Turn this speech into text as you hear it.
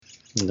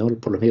¿no?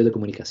 Por los medios de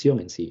comunicación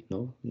en sí,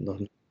 ¿no?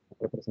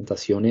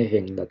 Representaciones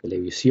en la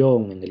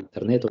televisión, en el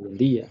internet hoy en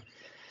día,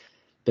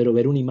 pero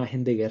ver una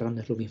imagen de guerra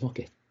no es lo mismo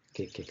que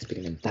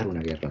experimentar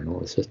una guerra,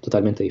 ¿no? Eso es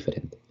totalmente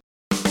diferente.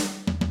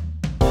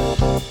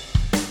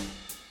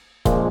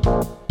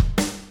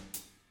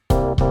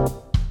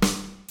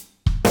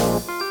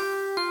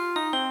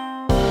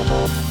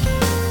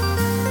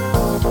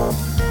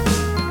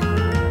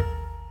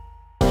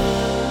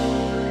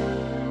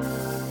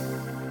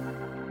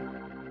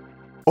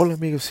 Hola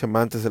amigos y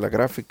amantes de la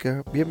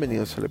gráfica,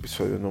 bienvenidos al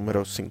episodio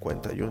número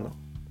 51.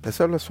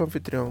 Les habla su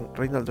anfitrión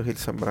Reinaldo Gil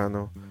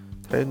Zambrano,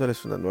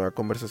 trayéndoles una nueva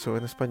conversación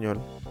en español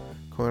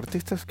con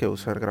artistas que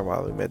usan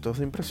grabado y métodos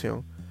de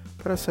impresión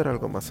para hacer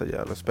algo más allá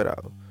de lo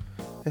esperado.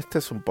 Este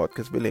es un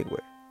podcast bilingüe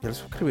y al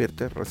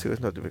suscribirte recibes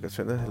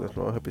notificaciones de los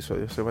nuevos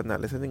episodios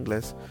semanales en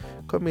inglés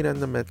con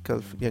Miranda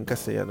Metcalf y en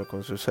castellano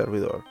con su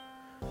servidor,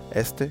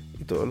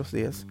 y todos los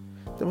días,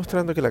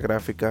 demostrando que la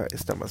gráfica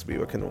está más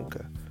viva que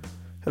nunca.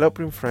 El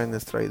Opening Friend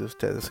es traído a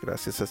ustedes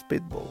gracias a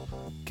Speedball,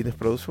 quienes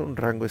producen un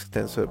rango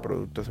extenso de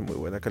productos de muy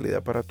buena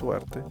calidad para tu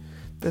arte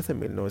desde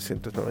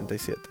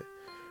 1997.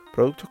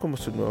 Productos como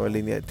su nueva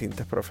línea de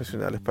tintas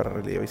profesionales para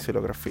relieve y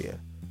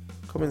xilografía,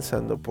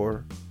 comenzando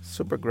por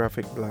Super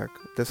Graphic Black,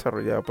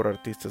 desarrollada por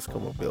artistas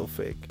como Bill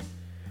Fake,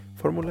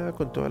 formulada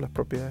con todas las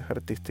propiedades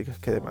artísticas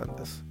que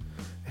demandas.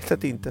 Esta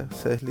tinta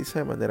se desliza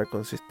de manera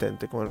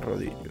consistente con el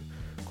rodillo,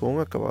 con un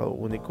acabado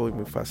único y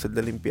muy fácil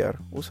de limpiar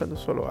usando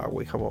solo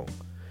agua y jabón.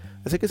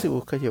 Así que si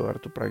buscas llevar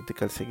tu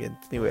práctica al siguiente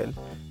nivel,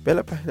 ve a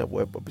la página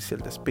web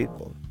oficial de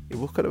Speedball y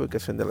busca la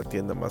ubicación de la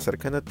tienda más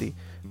cercana a ti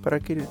para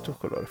adquirir tus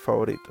colores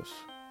favoritos.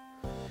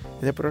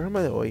 En el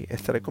programa de hoy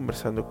estaré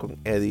conversando con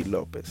Eddie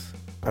López,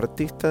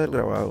 artista del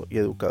grabado y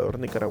educador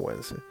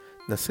nicaragüense,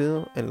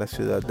 nacido en la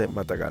ciudad de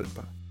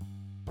Matagalpa.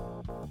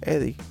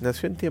 Eddie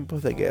nació en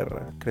tiempos de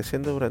guerra,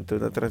 creciendo durante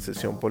una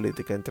transición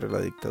política entre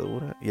la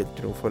dictadura y el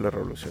triunfo de la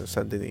revolución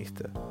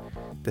sandinista.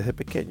 Desde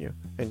pequeño,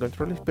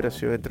 encontró la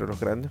inspiración entre los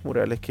grandes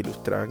murales que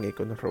ilustraban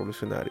iconos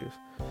revolucionarios.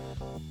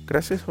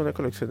 Gracias a una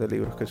colección de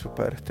libros que sus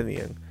padres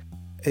tenían,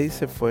 Eddie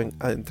se fue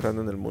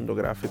adentrando en el mundo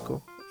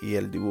gráfico y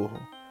el dibujo,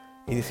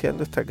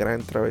 iniciando esta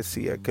gran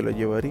travesía que lo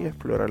llevaría a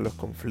explorar los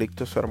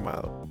conflictos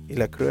armados y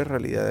la cruel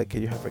realidad de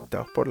aquellos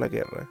afectados por la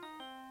guerra,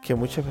 que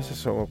muchas veces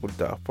son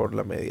ocultados por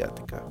la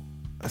mediática.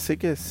 Así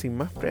que, sin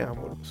más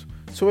preámbulos,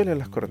 súbele a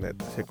las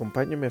cornetas y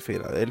acompáñame a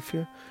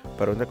Filadelfia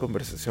para una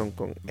conversación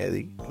con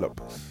Eddie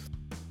López.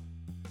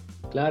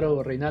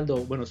 Claro, Reinaldo.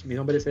 Bueno, mi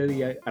nombre es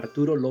Eddie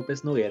Arturo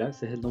López Noguera.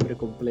 Ese es el nombre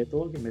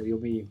completo que me dio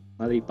mi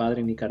madre y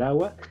padre en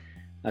Nicaragua.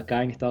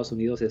 Acá en Estados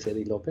Unidos es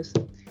Eddie López.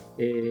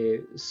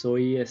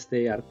 Soy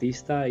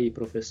artista y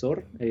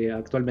profesor.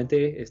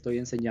 Actualmente estoy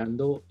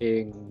enseñando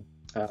en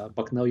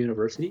Bucknell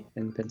University,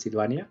 en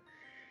Pensilvania.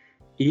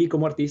 Y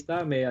como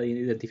artista me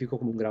identifico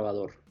como un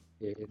grabador,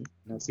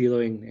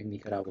 nacido en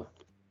Nicaragua.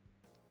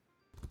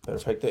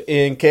 Perfecto. ¿Y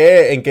en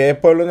qué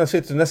pueblo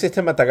naciste? Tú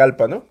naciste en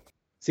Matagalpa, ¿no?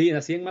 Sí,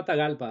 nací en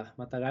Matagalpa.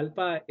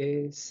 Matagalpa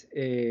es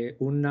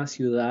una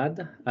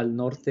ciudad al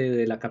norte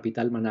de la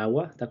capital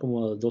Managua, está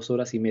como 2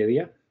 horas y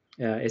media.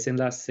 Es en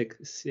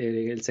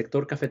el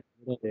sector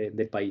cafetero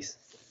del país.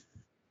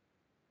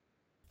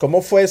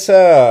 ¿Cómo fue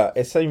esa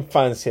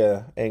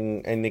infancia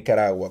en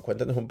Nicaragua?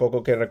 Cuéntanos un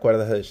poco qué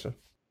recuerdas de eso.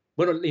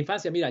 Bueno, la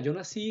infancia, mira, yo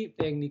nací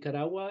en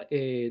Nicaragua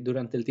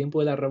durante el tiempo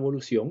de la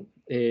revolución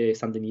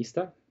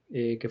sandinista,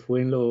 que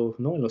fue ¿no?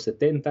 en los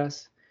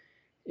 70s.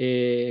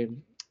 Eh,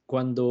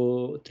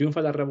 Cuando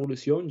triunfa la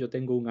revolución, yo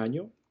tengo 1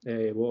 año.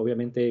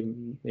 Obviamente,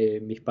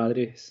 mis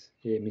padres,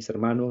 mis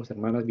hermanos,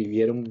 hermanas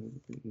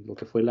vivieron lo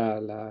que fue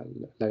la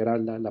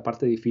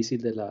parte difícil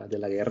de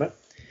la guerra.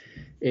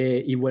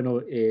 Y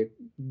bueno,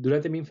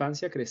 durante mi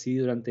infancia crecí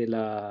durante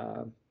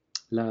la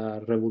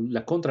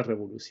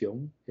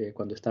contrarrevolución,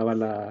 cuando estaba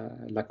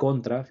la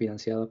contra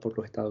financiada por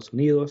los Estados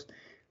Unidos,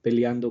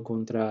 peleando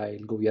contra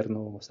el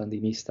gobierno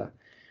sandinista.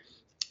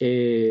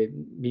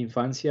 Mi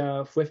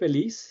infancia fue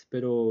feliz,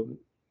 pero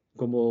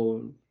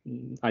como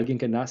alguien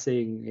que nace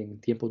en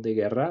tiempos de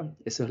guerra,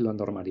 eso es la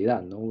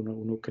normalidad, ¿no?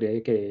 Uno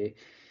cree que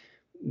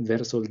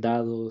ver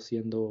soldados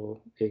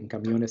yendo en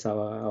camiones a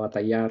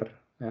batallar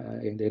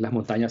en las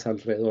montañas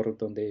alrededor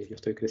donde yo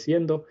estoy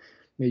creciendo,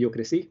 yo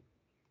crecí,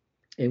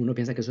 uno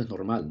piensa que eso es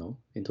normal, ¿no?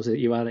 Entonces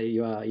iba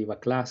a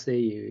clase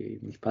y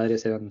mis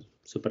padres eran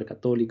súper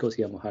católicos,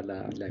 íbamos a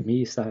la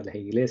misa, a las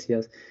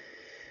iglesias,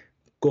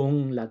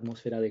 con la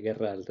atmósfera de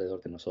guerra alrededor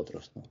de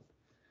nosotros, ¿no?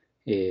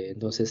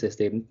 Entonces,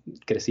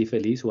 crecí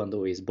feliz jugando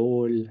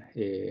béisbol,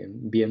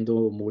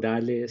 viendo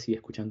murales y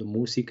escuchando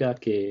música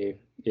que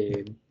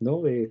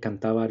 ¿no?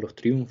 Cantaba los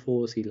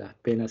triunfos y las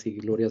penas y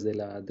glorias de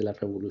la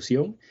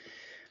revolución.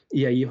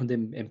 Y ahí es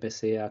donde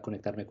empecé a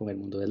conectarme con el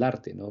mundo del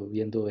arte, ¿no?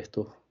 Viendo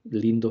estos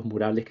lindos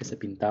murales que se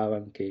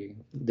pintaban, que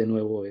de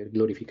nuevo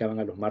glorificaban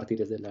a los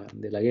mártires de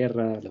la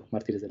guerra, a los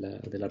mártires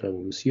de la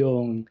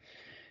revolución,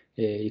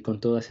 y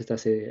con todas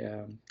estas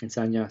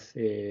ensañas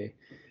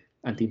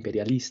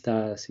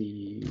antiimperialistas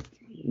y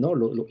 ¿no?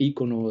 Los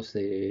íconos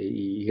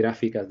y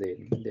gráficas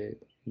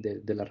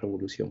de la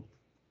revolución.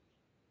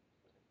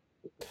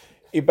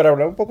 Y para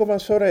hablar un poco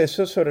más sobre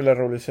eso, sobre la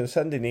revolución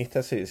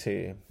sandinista, sí,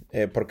 sí,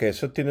 porque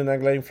eso tiene una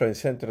gran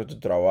influencia dentro de tu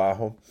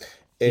trabajo.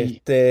 Sí,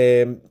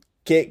 Este,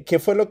 ¿qué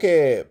fue lo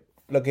que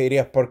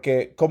dirías?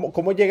 Porque,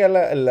 ¿cómo llegan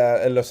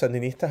los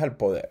sandinistas al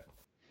poder?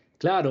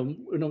 claro,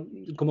 bueno,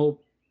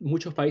 como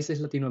muchos países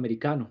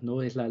latinoamericanos,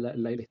 ¿no? Es la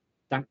elección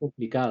tan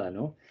complicada,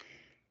 ¿no?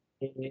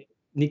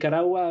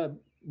 Nicaragua,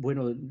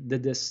 bueno,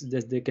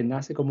 desde que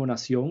nace como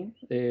nación,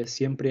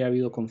 siempre ha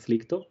habido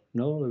conflicto,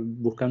 ¿no?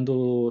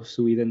 Buscando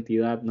su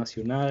identidad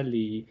nacional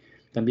y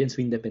también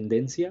su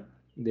independencia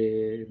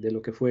de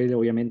lo que fue,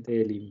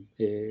 obviamente,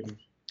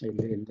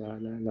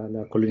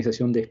 la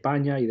colonización de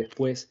España y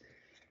después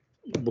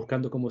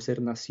buscando cómo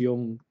ser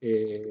nación,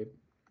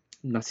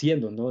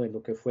 naciendo, ¿no? De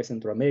lo que fue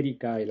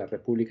Centroamérica y la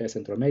República de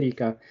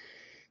Centroamérica.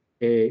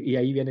 Y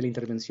ahí viene la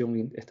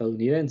intervención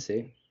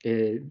estadounidense.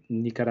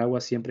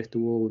 Nicaragua siempre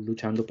estuvo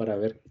luchando para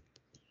ver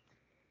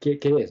qué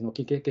es, ¿no?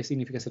 Qué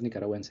significa ser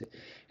nicaragüense.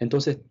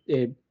 Entonces,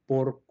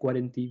 por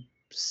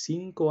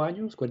 45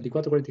 años,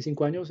 44,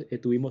 45 años,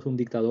 tuvimos un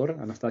dictador,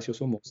 Anastasio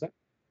Somoza.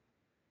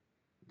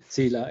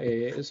 Sí,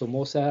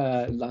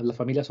 Somoza, la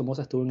familia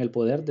Somoza estuvo en el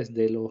poder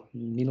desde los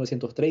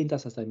 1930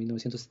 hasta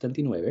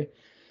 1979,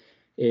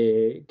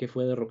 que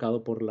fue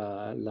derrocado por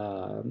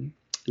la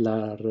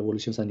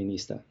revolución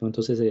sandinista, ¿no?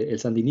 Entonces, el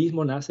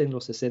sandinismo nace en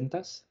los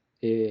 60,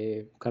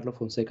 Carlos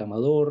Fonseca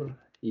Amador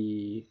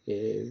y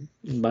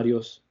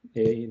varios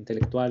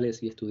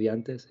intelectuales y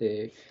estudiantes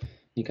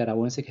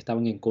nicaragüenses que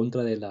estaban en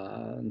contra de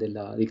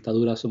la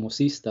dictadura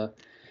somocista,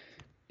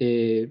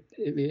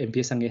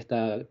 empiezan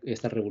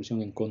esta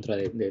revolución en contra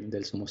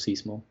del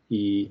somocismo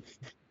y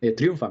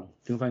triunfan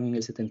en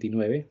el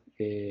 79.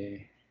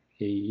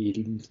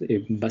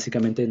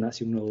 Básicamente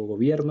nace un nuevo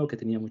gobierno que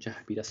tenía muchas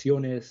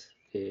aspiraciones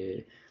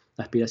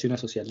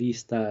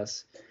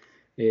socialistas,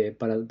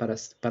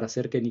 para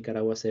hacer que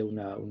Nicaragua sea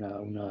una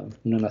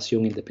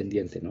nación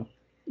independiente, ¿no?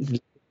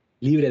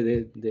 Libre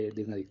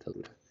de una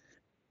dictadura.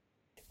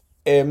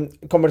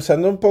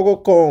 Conversando un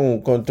poco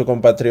con tu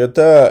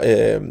compatriota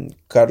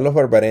Carlos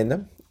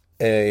Barbarena,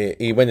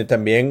 y bueno,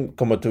 también,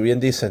 como tú bien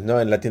dices,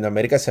 ¿no? En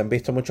Latinoamérica se han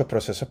visto muchos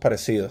procesos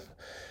parecidos,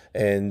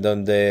 en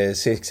donde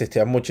sí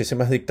existían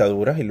muchísimas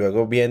dictaduras y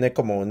luego viene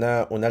como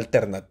una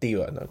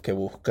alternativa, ¿no? Que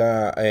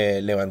busca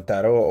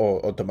levantar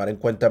o tomar en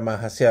cuenta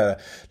más hacia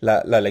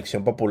la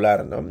elección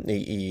popular, ¿no?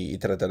 Y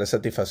tratar de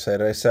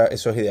satisfacer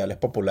esos ideales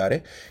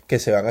populares que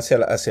se van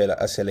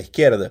hacia la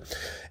izquierda.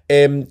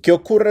 ¿Qué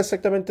ocurre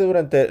exactamente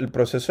durante el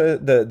proceso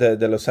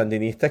de los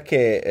sandinistas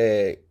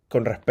que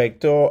con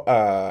respecto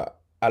a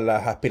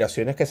las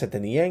aspiraciones que se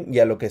tenían y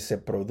a lo que se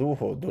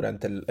produjo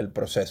durante el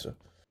proceso?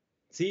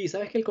 Sí,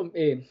 sabes que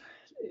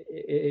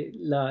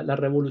la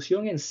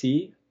revolución en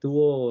sí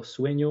tuvo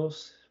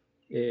sueños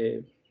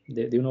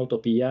de una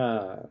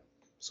utopía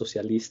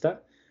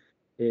socialista,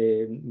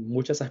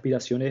 muchas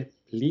aspiraciones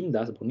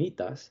lindas,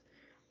 bonitas,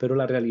 pero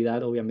la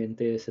realidad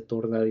obviamente se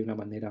torna de una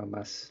manera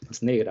más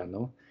negra,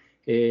 ¿no?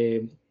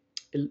 Eh,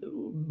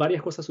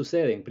 Varias cosas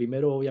suceden.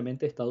 Primero,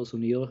 obviamente, Estados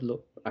Unidos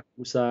lo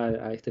acusa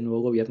a este nuevo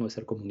gobierno de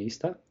ser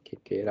comunista,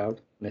 que era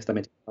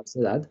honestamente una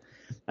falsedad.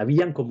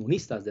 Habían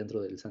comunistas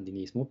dentro del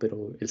sandinismo,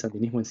 pero el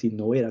sandinismo en sí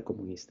no era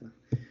comunista,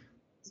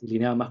 se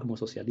alineaba más como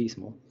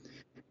socialismo.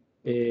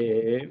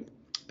 Eh,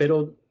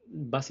 pero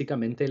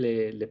básicamente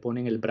le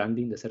ponen el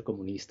branding de ser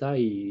comunista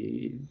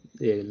y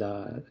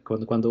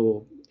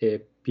cuando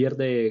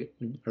pierde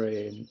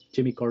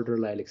Jimmy Carter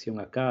la elección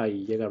acá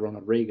y llega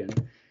Ronald Reagan,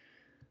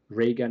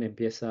 Reagan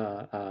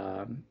empieza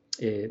a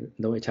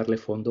no echarle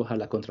fondos a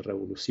la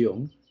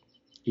contrarrevolución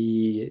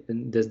y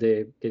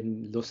desde que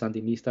los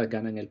sandinistas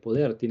ganan el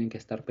poder tienen que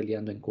estar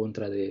peleando en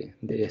contra de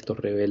estos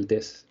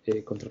rebeldes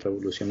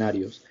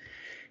contrarrevolucionarios.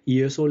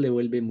 Y eso le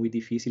vuelve muy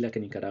difícil a que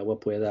Nicaragua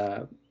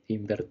pueda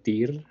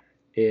invertir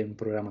en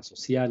programas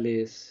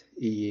sociales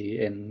y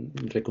en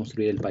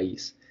reconstruir el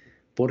país,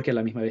 porque a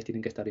la misma vez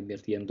tienen que estar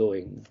invirtiendo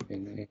en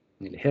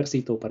el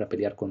ejército para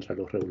pelear contra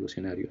los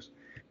revolucionarios.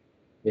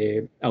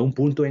 A un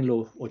punto en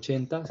los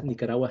 80,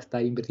 Nicaragua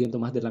está invirtiendo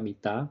más de la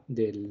mitad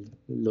de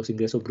los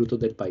ingresos brutos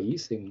del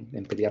país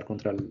en pelear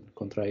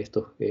contra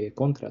estos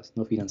contras,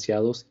 no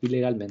financiados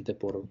ilegalmente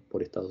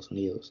por Estados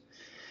Unidos.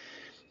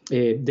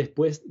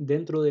 Después,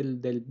 dentro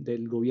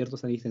del gobierno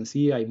sanista en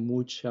sí, hay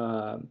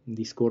mucha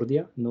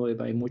discordia, ¿no?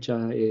 Hay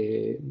mucha,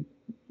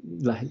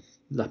 las,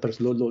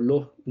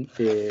 los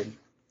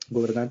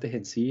gobernantes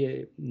en sí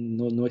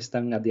no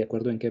están de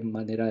acuerdo en qué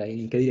manera,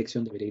 en qué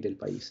dirección debería ir el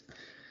país.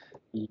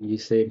 Y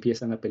se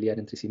empiezan a pelear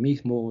entre sí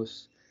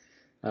mismos.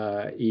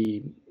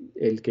 Y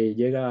el que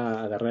llega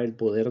a agarrar el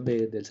poder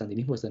del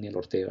sandinismo es Daniel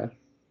Ortega,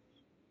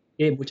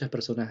 muchas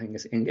personas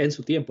en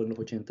su tiempo, en los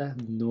 80,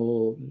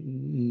 no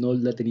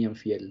la tenían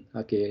fiel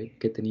a eh,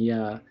 que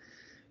tenía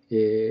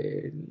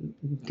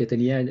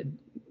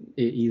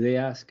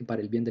ideas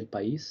para el bien del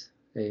país,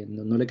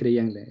 no le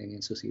creían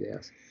en sus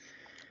ideas.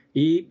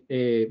 Y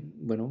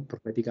bueno,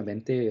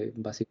 proféticamente,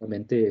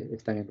 básicamente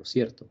están en lo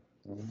cierto,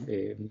 ¿no?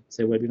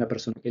 Se vuelve una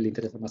persona que le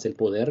interesa más el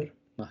poder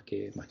más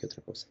que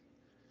otra cosa.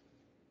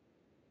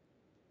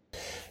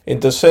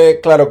 Entonces,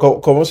 claro,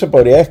 ¿cómo se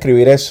podría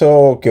describir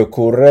eso que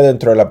ocurre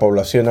dentro de la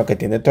población, ¿no? Que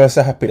tiene todas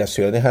esas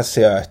aspiraciones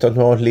hacia estos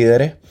nuevos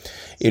líderes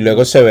y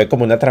luego Sí, se ve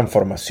como una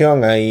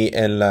transformación ahí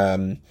en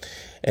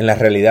las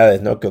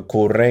realidades, ¿no? Que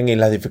ocurren y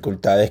las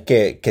dificultades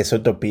que esa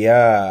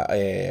utopía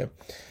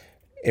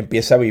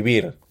empieza a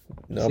vivir,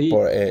 ¿no?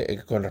 sí.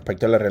 Con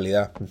respecto a la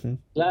realidad. Ujú.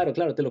 Claro,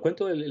 claro, te lo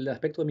cuento el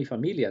aspecto de mi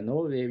familia,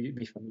 ¿no?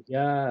 Mi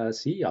familia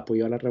sí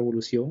apoyó a la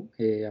revolución,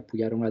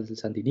 apoyaron al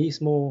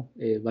sandinismo,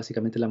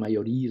 básicamente la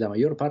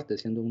mayor parte,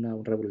 siendo una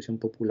revolución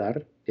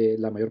popular,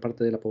 la mayor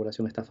parte de la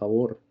población está a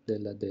favor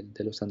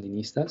de los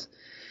sandinistas,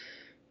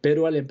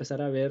 pero al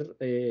empezar a ver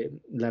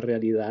la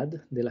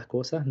realidad de las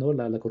cosas, ¿no?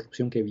 La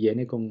corrupción que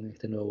viene con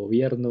este nuevo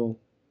gobierno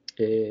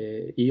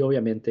y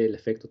obviamente el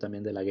efecto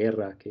también de la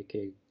guerra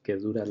que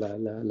dura,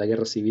 la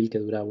guerra civil que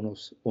dura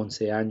unos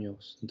 11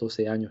 años,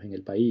 12 años en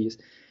el país,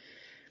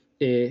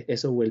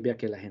 eso vuelve a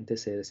que la gente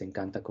se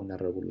desencanta con la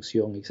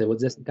revolución y se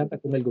desencanta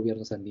con el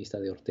gobierno sandinista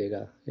de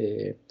Ortega.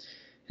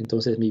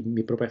 Entonces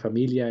mi propia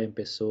familia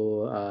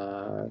empezó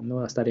a,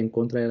 ¿no? a estar en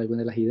contra de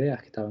algunas de las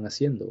ideas que estaban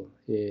haciendo.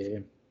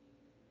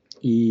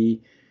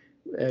 Y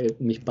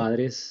mis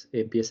padres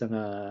empiezan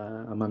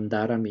a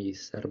mandar a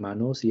mis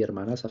hermanos y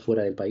hermanas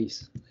afuera del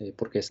país,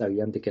 porque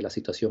sabían de que la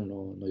situación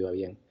no iba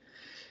bien.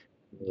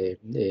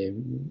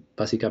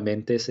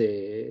 Básicamente,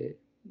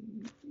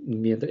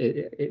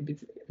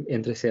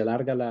 entre se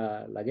alarga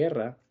la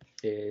guerra,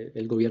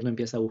 el gobierno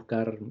empieza a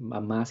buscar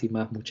a más y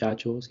más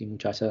muchachos y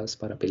muchachas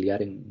para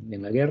pelear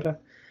en la guerra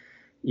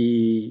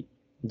y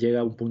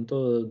llega a un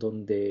punto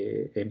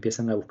donde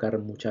empiezan a buscar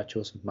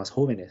muchachos más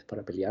jóvenes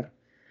para pelear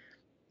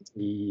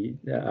y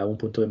a un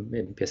punto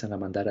empiezan a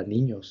mandar a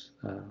niños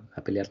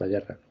a pelear la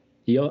guerra.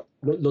 Y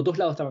los dos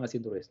lados estaban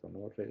haciendo esto,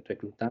 ¿no?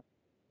 Reclutando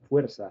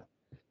fuerza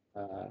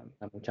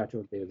a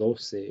muchachos de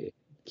 12,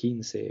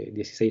 15,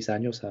 16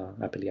 años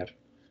a pelear.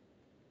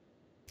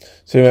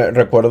 Sí,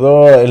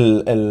 recuerdo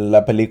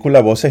la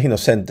película Voces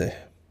Inocentes.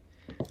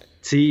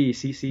 Sí,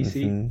 sí, sí,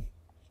 sí. Ujú.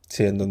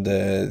 Sí, en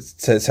donde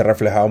se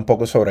reflejaba un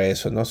poco sobre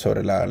eso, ¿no?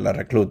 Sobre la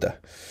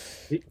recluta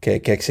Sí, que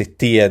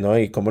existía, ¿no?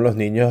 Y cómo los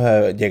niños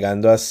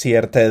llegando a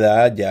cierta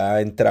edad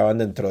ya entraban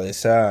dentro de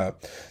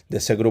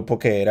ese grupo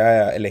que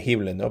era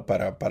elegible, ¿no?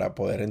 Para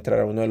poder entrar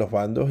a uno de los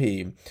bandos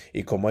y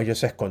cómo ellos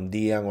se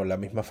escondían o la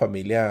misma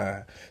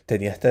familia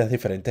tenía estas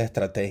diferentes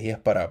estrategias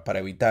para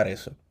evitar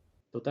eso.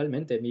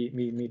 totalmente.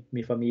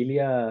 Mi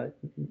familia,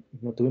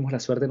 no tuvimos la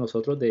suerte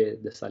nosotros de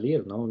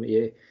salir, ¿no?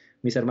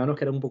 Mis hermanos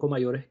que eran un poco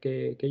mayores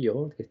que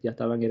yo, que ya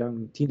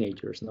eran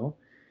teenagers, ¿no?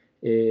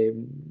 Eh,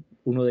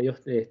 uno de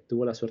ellos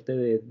tuvo la suerte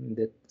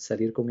de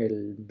salir con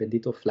el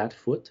bendito flat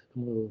foot,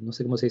 no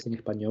sé cómo se dice en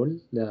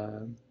español,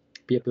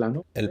 pie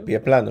plano, El creo. pie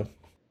plano.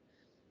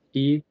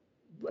 Y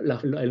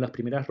en las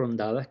primeras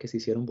rondadas que se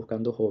hicieron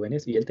buscando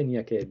jóvenes, y él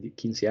tenía que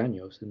 15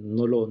 años,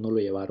 no lo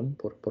llevaron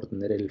por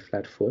tener el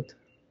flat foot,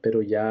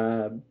 pero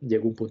ya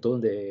llegó un punto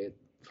donde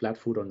flat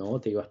foot o no,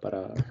 te ibas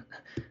para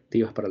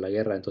la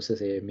guerra.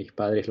 Entonces mis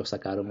padres los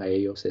sacaron a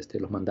ellos,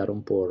 los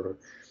mandaron por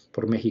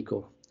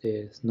México,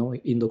 ¿no?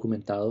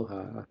 Indocumentados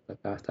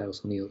acá a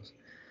Estados Unidos.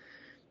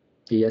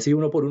 Y así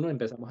uno por uno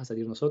empezamos a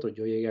salir nosotros.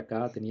 Yo llegué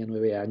acá, tenía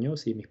 9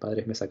 años y mis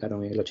padres me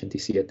sacaron en el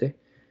 87.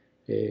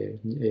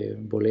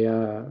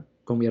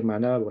 Con mi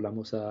hermana,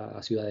 volamos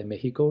a Ciudad de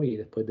México y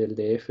después del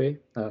DF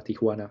a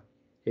Tijuana,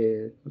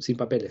 sin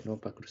papeles, ¿no?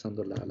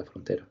 Cruzando la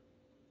frontera.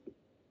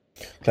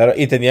 Claro,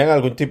 ¿y tenían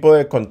algún tipo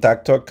de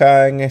contacto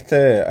acá a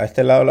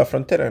este lado de la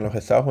frontera, en los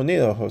Estados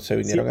Unidos, o se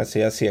Sí, vinieron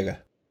así a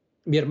ciegas?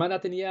 mi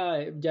hermana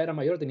ya era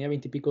mayor, tenía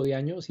 20 y pico de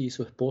años y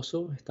su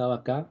esposo estaba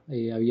acá,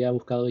 había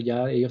buscado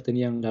ya, ellos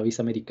tenían la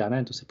visa americana,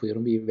 entonces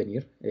pudieron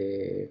venir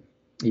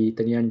y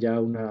tenían ya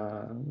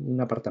un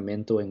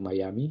apartamento en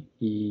Miami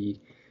y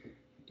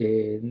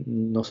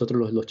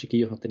nosotros los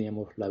chiquillos no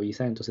teníamos la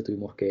visa, entonces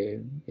tuvimos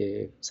que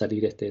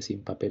salir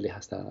sin papeles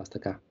hasta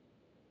acá,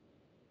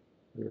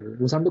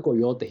 usando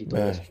coyotes y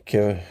todo eso.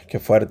 Qué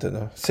fuerte,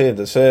 ¿no? Sí,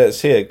 entonces,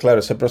 sí, claro,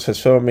 ese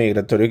proceso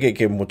migratorio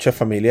que muchas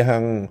familias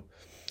han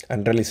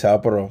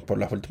realizado por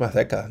las últimas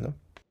décadas, ¿no?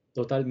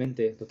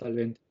 Totalmente,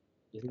 totalmente.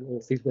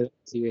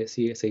 Y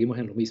seguimos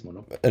en lo mismo,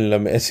 ¿no?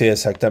 Sí,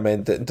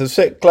 exactamente.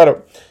 Entonces,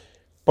 claro,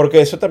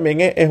 porque eso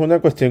también es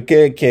una cuestión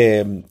que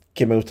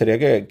me gustaría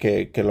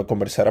que lo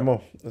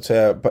conversáramos, o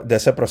sea, de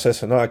ese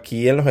proceso, ¿no?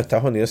 Aquí en los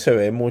Estados Unidos se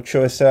ve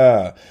mucho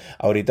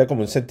ahorita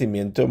como un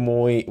sentimiento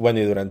muy, bueno,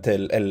 y durante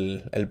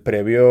el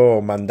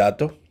previo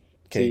mandato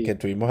que Sí,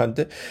 tuvimos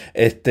antes,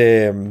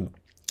 este,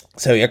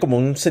 se veía como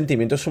un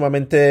sentimiento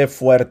sumamente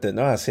fuerte,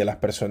 ¿no? Hacia las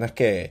personas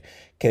que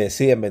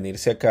deciden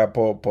venirse acá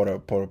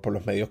por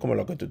los medios como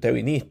lo que tú te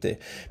viniste.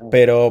 ah,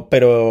 Pero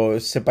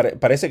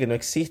parece que no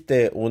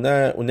existe un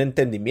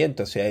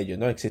entendimiento hacia ello,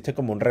 ¿no? Existe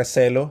como un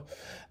recelo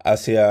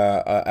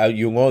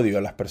y un odio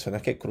a las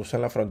personas que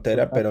cruzan la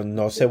frontera, pero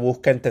no se totalmente.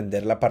 busca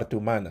entender la parte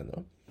humana,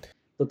 ¿no?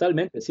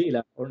 Totalmente, sí.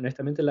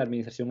 Honestamente, la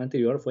administración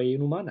anterior fue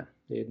inhumana.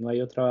 No hay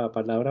otra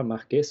palabra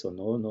más que eso,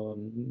 ¿no?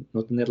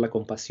 No tener la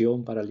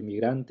compasión para el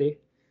inmigrante,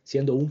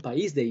 siendo un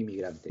país de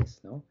inmigrantes,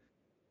 ¿no?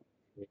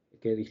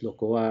 Que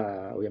dislocó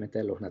obviamente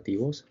a los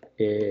nativos.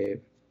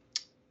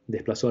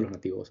 desplazó a los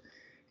nativos.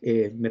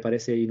 Me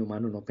parece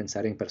inhumano no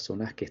pensar en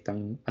personas que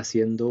están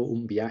haciendo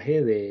un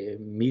viaje de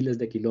miles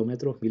de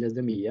kilómetros, miles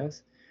de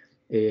millas,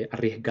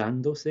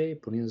 arriesgándose,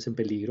 poniéndose en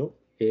peligro.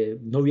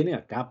 No vienen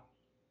acá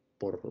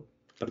por,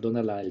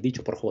 perdona el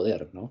dicho, por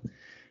joder, ¿no?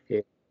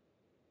 Eh,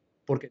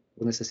 Porque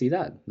por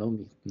necesidad, ¿no?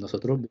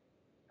 Nosotros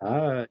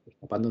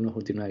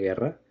escapándonos de una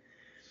guerra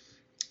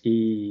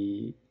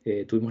y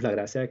tuvimos la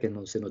gracia de que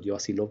se nos dio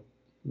asilo,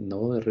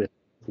 ¿no? De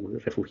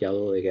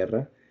refugiado de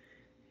guerra.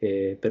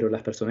 Pero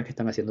las personas que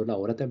están haciéndolo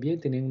ahora también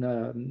tienen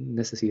una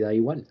necesidad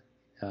igual.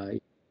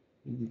 Y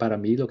para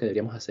mí lo que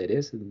deberíamos hacer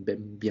es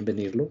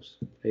bienvenirlos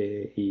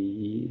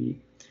y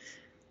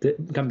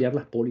cambiar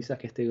las pólizas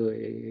que este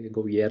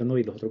gobierno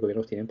y los otros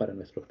gobiernos tienen para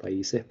nuestros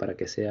países para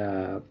que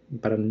sea,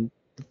 para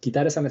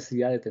quitar esa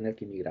necesidad de tener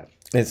que emigrar.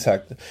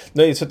 Exacto.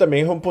 No, y eso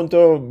también es un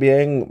punto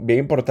bien, bien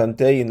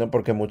importante ahí, ¿no?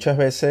 Porque muchas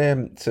veces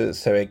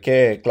se ve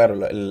que, claro,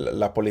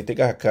 las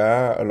políticas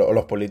acá,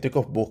 los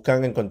políticos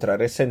buscan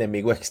encontrar ese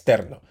enemigo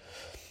externo,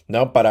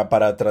 ¿no?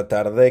 Para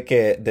tratar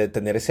de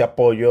tener ese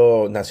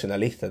apoyo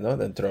nacionalista, ¿no?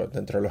 Dentro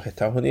de los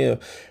Estados Unidos.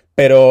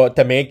 Pero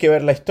también hay que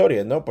ver la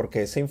historia, ¿no?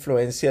 Porque esa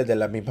influencia de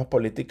las mismas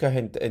políticas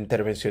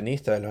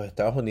intervencionistas de los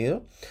Estados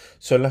Unidos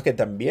son las que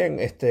también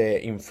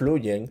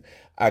influyen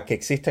a que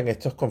existan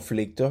estos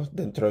conflictos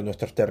dentro de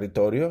nuestros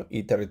territorios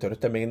y territorios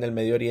también en el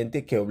Medio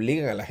Oriente que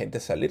obligan a la gente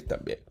a salir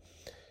también.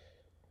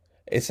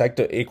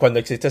 Exacto, y cuando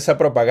existe esa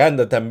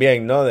propaganda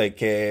también, ¿no? De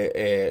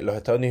que los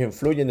Estados Unidos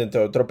influyen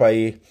dentro de otro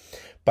país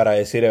para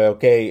decir,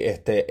 ok,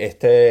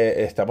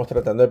 estamos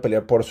tratando de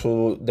pelear por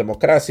su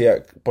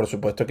democracia. Por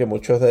supuesto que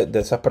muchos de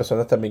esas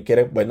personas también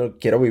quieren, bueno,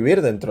 quiero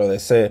vivir dentro de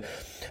esa,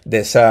 de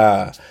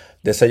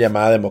esa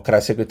llamada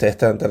democracia que ustedes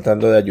están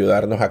tratando de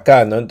ayudarnos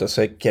acá, ¿no?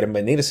 Entonces quieren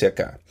venirse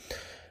acá.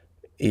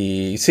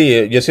 Y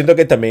sí, yo siento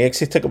que también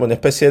existe como una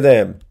especie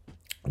de,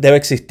 debe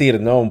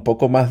existir, ¿no? Un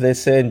poco más de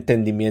ese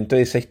entendimiento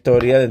y esa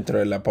historia dentro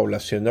de la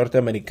población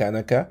norteamericana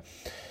acá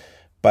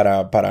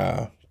para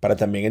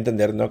también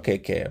entender, ¿no?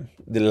 Que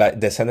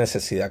de esa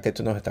necesidad que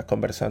tú nos estás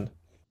conversando.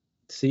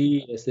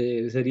 Sí,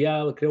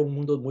 sería, creo, un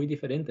mundo muy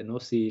diferente, ¿no?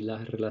 Si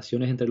las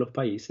relaciones entre los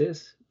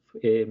países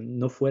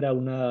no fuera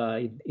una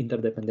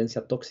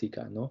interdependencia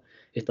tóxica, ¿no?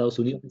 Estados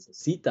Unidos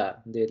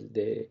necesita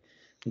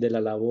de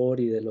la labor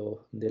y de los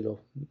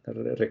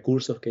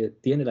recursos que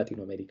tiene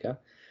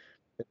Latinoamérica.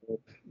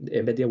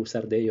 En vez de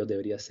abusar de ellos,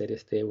 debería ser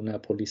una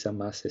póliza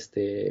más,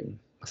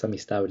 más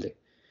amistable.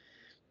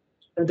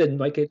 Realmente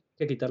no hay que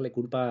quitarle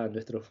culpa a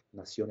nuestras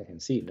naciones en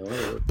sí, ¿no?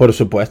 Por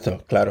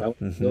supuesto, claro.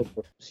 Habrá Ujú. una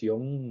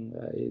corrupción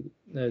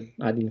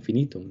ad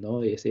infinitum,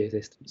 ¿no? Es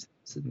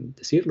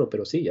decirlo,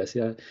 pero sí, ya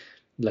sea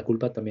la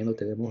culpa también lo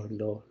tenemos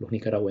los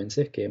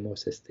nicaragüenses que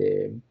hemos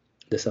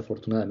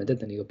desafortunadamente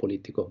tenido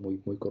políticos muy,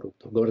 muy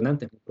corruptos,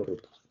 gobernantes muy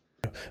corruptos.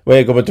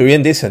 Bueno, como tú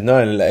bien dices,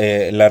 ¿no?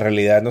 La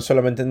realidad no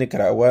solamente en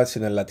Nicaragua,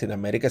 sino en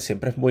Latinoamérica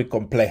siempre es muy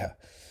compleja.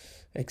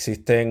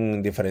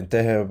 Existen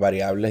diferentes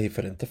variables,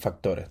 diferentes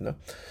factores, ¿no?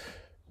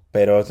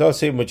 Pero no,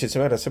 sí,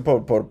 muchísimas gracias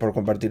por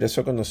compartir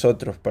eso con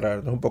nosotros, para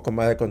darnos un poco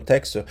más de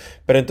contexto.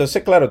 Pero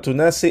entonces, claro,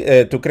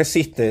 tú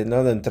creciste,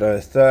 ¿no? Dentro de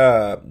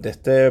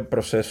este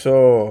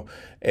proceso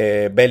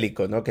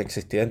bélico, ¿no? Que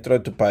existía dentro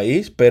de tu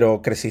país,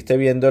 pero creciste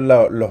viendo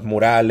los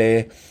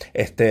murales,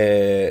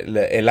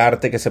 el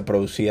arte que se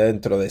producía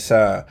dentro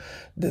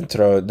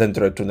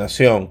de tu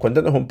nación.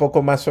 Cuéntanos un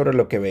poco más sobre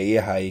lo que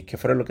veías ahí, qué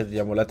fue lo que te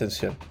llamó la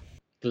atención.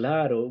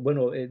 Claro,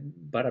 bueno,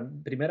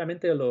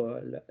 primeramente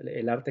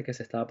el arte que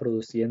se estaba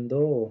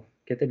produciendo,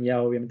 que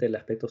tenía obviamente el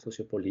aspecto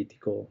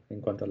sociopolítico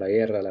en cuanto a la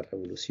guerra, la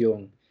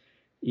revolución,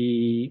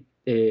 y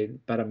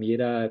para mí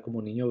era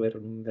como niño ver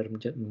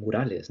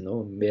murales,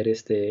 ¿no? Ver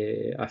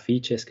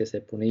afiches que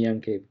se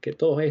ponían, que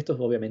todos estos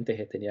obviamente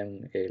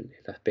tenían el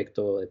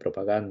aspecto de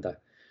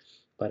propaganda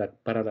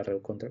para la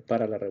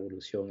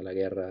revolución, la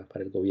guerra,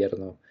 para el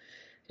gobierno.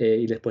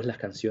 Y después las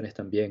canciones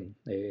también,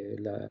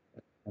 las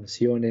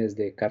canciones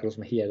de Carlos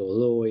Mejía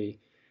Godoy,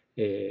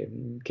 eh,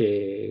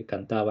 que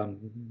cantaban,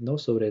 ¿no?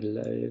 sobre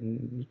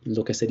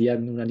lo que sería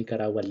una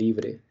Nicaragua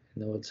libre,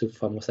 ¿no? Su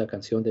famosa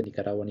canción de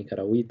Nicaragua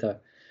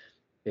Nicaragüita.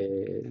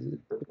 Eh,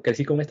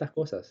 Crecí con estas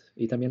cosas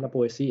y también la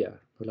poesía,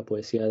 ¿no? La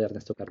poesía de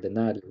Ernesto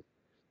Cardenal,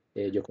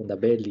 Gioconda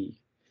Belli,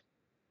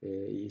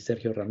 y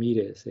Sergio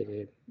Ramírez.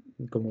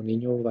 Como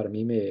niño para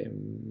mí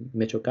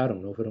me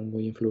chocaron, ¿no? Fueron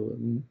muy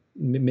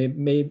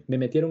me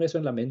metieron eso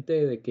en la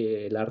mente de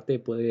que el arte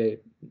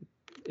puede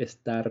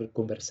estar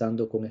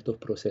conversando con estos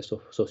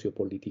procesos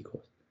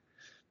sociopolíticos.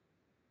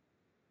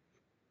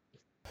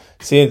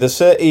 Sí,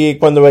 entonces, y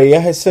cuando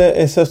veías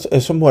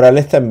esos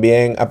murales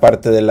también,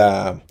 aparte de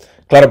la...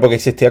 Claro, porque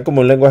existía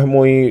como un lenguaje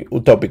muy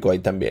utópico ahí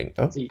también,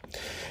 ¿no? Sí,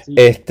 sí.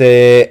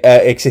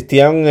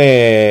 Existían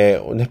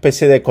una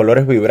especie de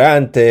colores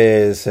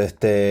vibrantes,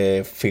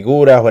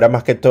 figuras, o era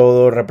más que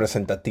todo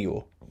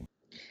representativo.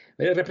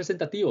 Era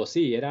representativo,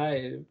 sí, era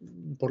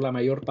por la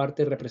mayor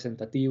parte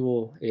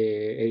representativo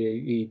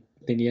y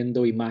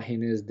teniendo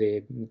imágenes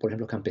de, por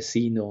ejemplo,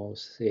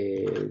 campesinos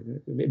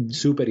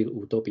súper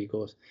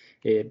utópicos.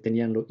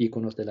 Tenían los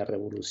íconos de la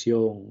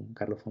revolución,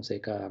 Carlos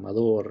Fonseca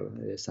Amador,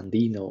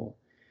 Sandino.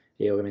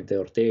 obviamente de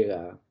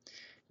Ortega,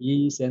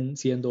 y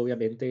siendo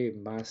obviamente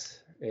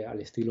más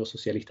al estilo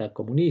socialista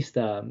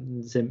comunista,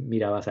 se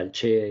mirabas al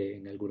Che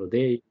en algunos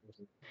de ellos,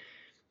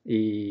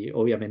 y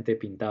obviamente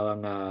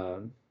pintaban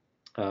a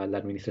la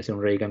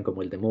administración Reagan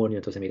como el demonio,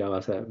 entonces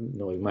mirabas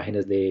 ¿no?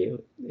 imágenes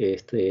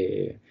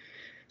de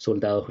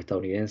soldados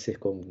estadounidenses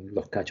con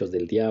los cachos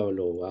del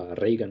diablo, a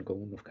Reagan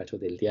con unos cachos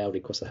del diablo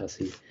y cosas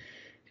así.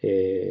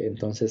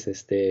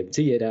 Entonces,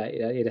 sí, era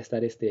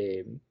estar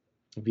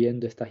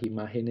viendo estas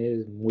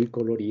imágenes muy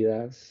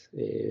coloridas,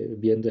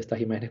 viendo estas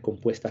imágenes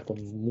compuestas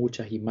con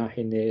muchas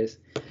imágenes,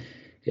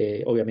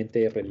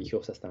 obviamente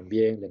religiosas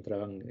también, le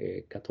entraban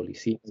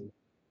catolicismo,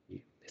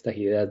 y estas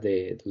ideas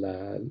de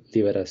la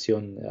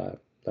liberación,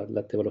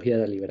 la teología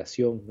de la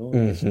liberación, ¿no?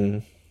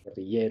 Ujú.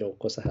 Guerrillero,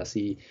 cosas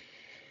así.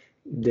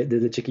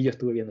 Desde chiquillo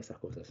estuve viendo estas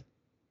cosas.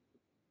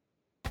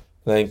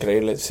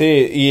 Increíble.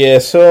 Sí, y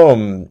eso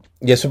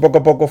poco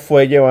a poco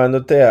fue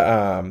llevándote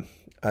a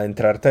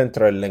entrarte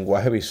dentro del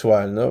lenguaje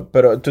visual, ¿no?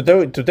 Pero tú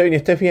te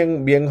viniste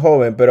bien, bien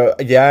joven, pero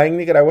ya en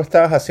Nicaragua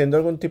estabas haciendo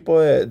algún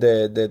tipo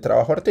de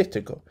trabajo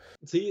artístico.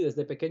 Sí,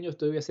 desde pequeño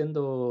estuve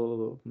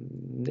haciendo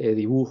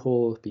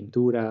dibujos,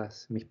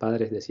 pinturas. Mis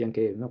padres decían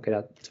que, ¿no? que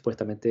era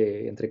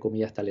supuestamente, entre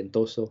comillas,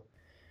 talentoso.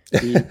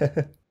 Y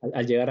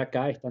al llegar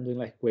acá, estando en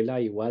la escuela,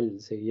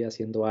 igual seguía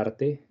haciendo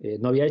arte.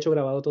 No había hecho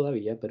grabado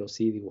todavía, pero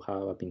sí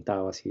dibujaba,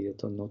 pintaba, así,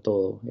 no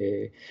todo.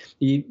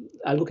 Y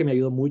algo que me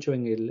ayudó mucho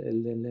en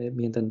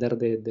mi entender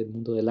del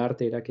mundo del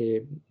arte era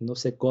que no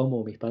sé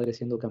cómo mis padres,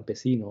 siendo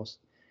campesinos,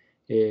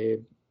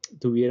 eh,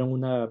 tuvieron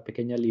una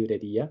pequeña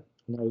librería,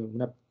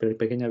 una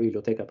pequeña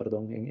biblioteca,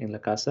 perdón, en la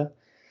casa.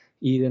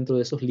 Y dentro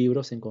de esos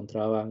libros se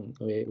encontraban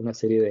una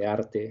serie de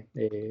arte,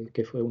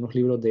 que fue unos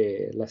libros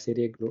de la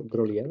serie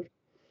Grolier,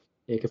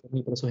 que fueron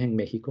impresos en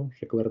México,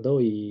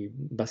 recuerdo, y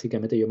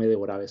básicamente yo me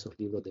devoraba esos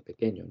libros de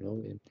pequeño,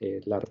 ¿no?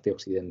 El arte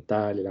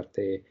occidental, el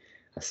arte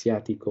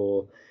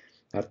asiático,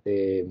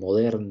 arte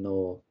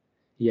moderno,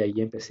 y ahí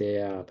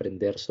empecé a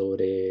aprender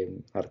sobre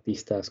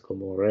artistas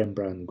como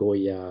Rembrandt,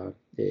 Goya,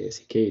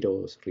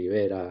 Siqueiros,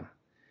 Rivera,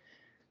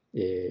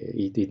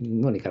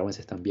 no,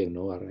 nicaragüenses también,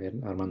 ¿no?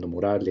 Armando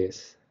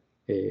Morales,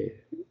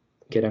 eh,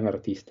 que eran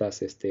artistas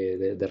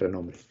de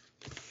renombre.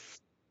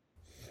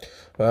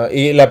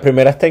 ¿Y las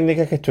primeras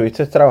técnicas que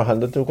estuviste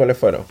trabajando tú, cuáles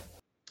fueron?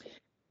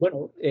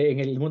 Bueno, en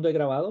el mundo de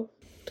grabado,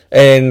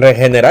 En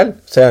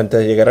general, o sea, antes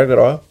de llegar al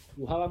grabado.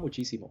 dibujaba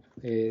muchísimo,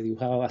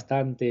 dibujaba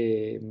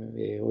bastante,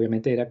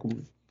 obviamente era como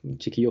un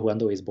chiquillo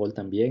jugando béisbol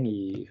también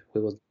y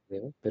juegos de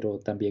video, pero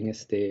también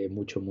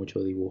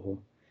mucho dibujo.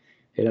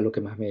 Era lo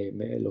que más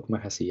lo que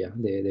más hacía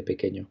de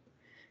pequeño.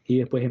 Y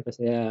después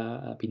empecé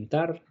a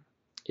pintar,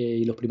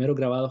 y los primeros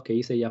grabados que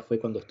hice ya fue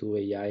cuando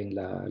estuve ya en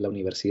la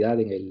universidad,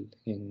 en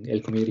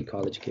el Community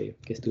College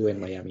que estuve en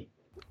Miami.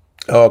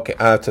 Ok,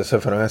 entonces se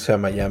fueron hacia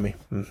Miami.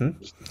 Ujú.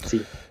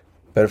 Sí.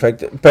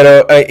 Perfecto.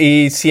 Pero,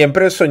 ¿y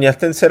siempre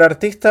soñaste en ser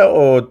artista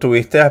o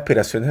tuviste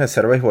aspiraciones de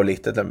ser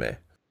beisbolista también?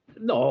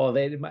 No,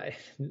 el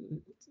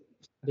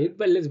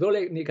béisbol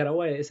en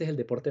Nicaragua, ese es el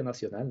deporte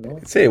nacional, ¿no?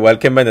 Sí, igual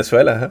que en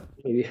Venezuela, ajá.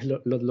 Y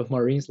los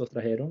Marines los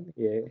trajeron.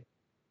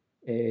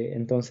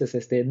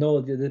 Entonces,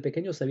 no, desde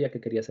pequeño sabía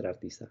que quería ser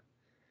artista.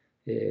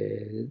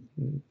 Eh,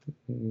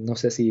 no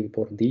sé si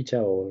por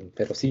dicha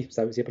pero sí,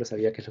 siempre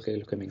sabía que es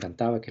lo que me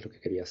encantaba, que es lo que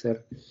quería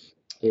hacer.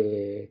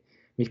 Eh,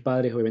 Mis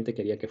padres obviamente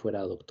querían que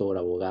fuera doctor,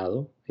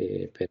 abogado,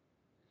 pero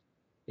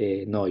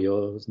no,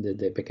 yo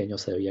desde pequeño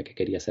sabía que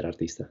quería ser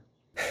artista.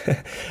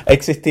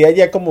 ¿Existía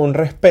ya como un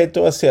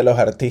respeto hacia los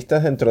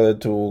artistas dentro de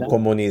tu Claro.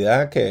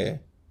 comunidad que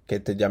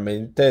te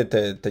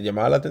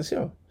llamaba la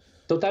atención?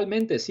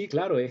 Totalmente, sí,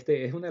 claro.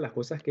 Es una de las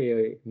cosas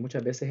que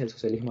muchas veces el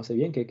socialismo hace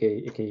bien,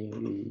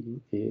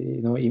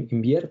 ¿no?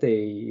 Invierte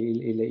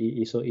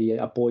y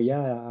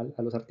apoya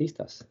a los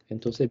artistas.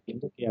 Entonces,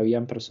 viendo que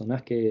habían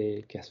personas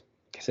que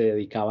se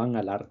dedicaban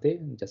al arte,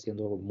 ya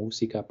siendo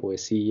música,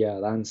 poesía,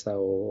 danza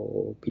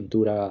o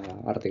pintura,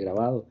 arte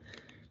grabado,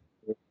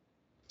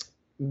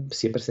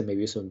 siempre se me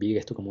vio eso en vi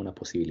esto como una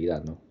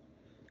posibilidad, ¿no?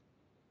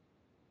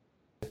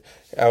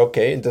 Ok,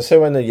 entonces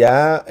bueno,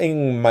 ya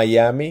en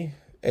Miami,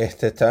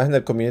 estabas en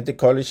el Community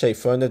College, ahí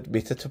fue donde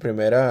viste tu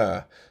primer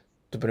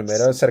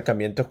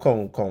acercamiento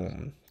con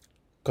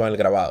el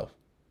grabado.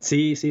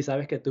 Sí, sí,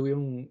 sabes que tuve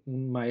un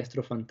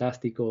maestro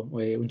fantástico,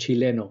 un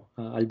chileno,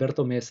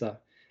 Alberto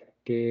Mesa,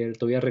 que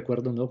todavía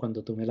recuerdo, ¿no?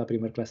 Cuando tomé la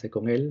primera clase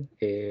con él.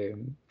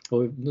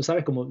 No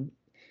sabes, como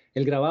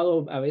el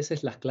grabado, a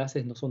veces las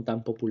clases no son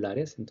tan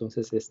populares,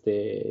 entonces,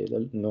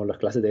 no, las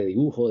clases de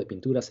dibujo, de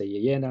pintura se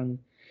llenan,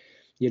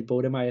 y el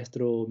pobre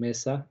maestro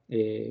Mesa,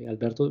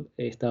 Alberto,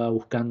 estaba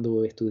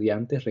buscando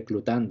estudiantes,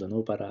 reclutando,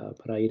 ¿no?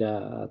 Para ir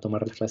a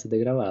tomar las clases de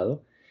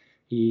grabado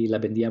y la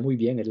vendía muy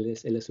bien. Él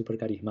es súper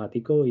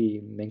carismático y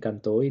me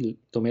encantó y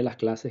tomé las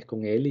clases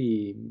con él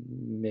y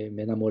me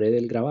enamoré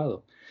del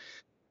grabado.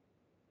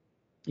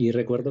 Y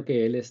recuerdo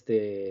que él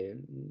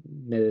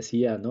me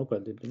decía, ¿no?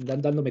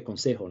 Dándome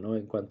consejo, ¿no?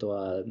 En cuanto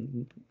a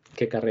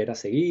qué carrera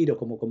seguir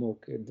o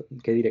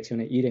qué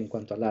direcciones ir en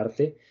cuanto al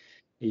arte.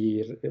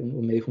 Y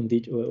me dijo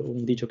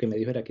un dicho que me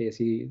dijo era que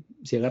si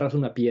agarras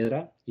una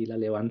piedra y la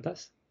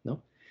levantas,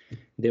 ¿no?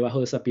 Debajo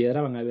de esa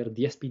piedra van a haber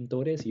 10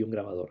 pintores y un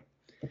grabador.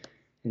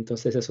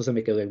 Entonces eso se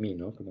me quedó en mí,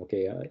 ¿no? Como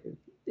que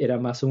era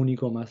más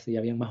único, más, y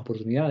había más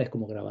oportunidades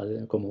como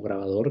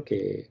grabador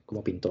que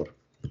como pintor.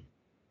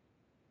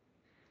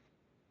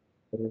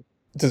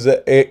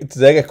 Entonces, tú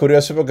sabes que es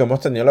curioso porque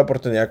hemos tenido la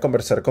oportunidad de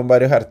conversar con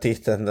varios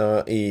artistas,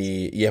 ¿no?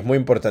 Y es muy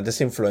importante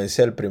esa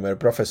influencia del primer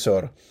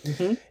profesor.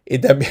 Ujú. Y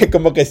también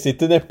como que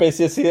existe una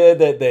especie así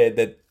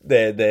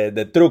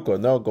de truco,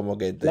 ¿no?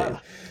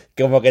 Claro,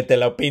 Como que te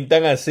lo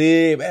pintan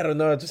así, pero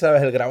no, tú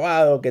sabes, el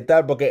grabado, ¿qué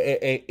tal?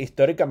 Porque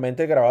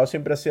históricamente el grabado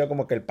siempre ha sido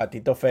como que el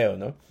patito feo,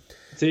 ¿no?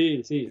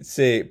 sí, sí,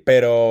 Sí,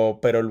 pero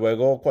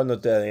luego cuando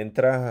te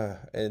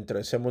adentras dentro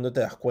de ese mundo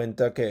te das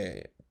cuenta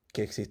que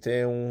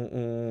existe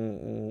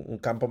un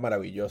campo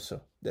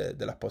maravilloso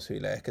de las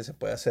posibilidades que se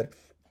puede hacer.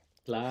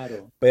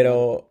 claro, claro.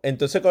 Pero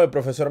entonces con el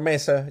profesor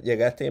Mesa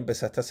llegaste y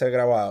empezaste a hacer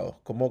grabados.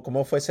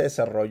 ¿Cómo fue ese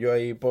desarrollo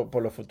ahí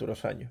por los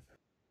futuros años?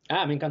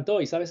 Me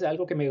encantó. Y sabes,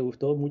 algo que me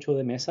gustó mucho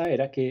de Mesa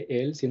era que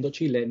él, siendo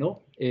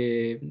chileno,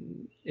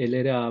 él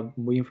era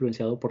muy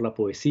influenciado por la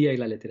poesía y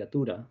la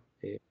literatura.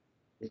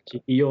 El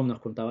chiquillo nos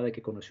contaba de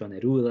que conoció a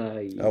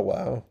Neruda Oh, y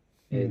wow.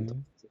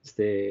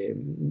 entonces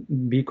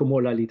vi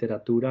cómo la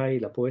literatura y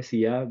la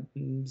poesía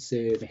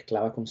se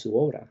mezclaba con su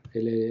obra.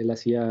 Él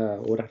hacía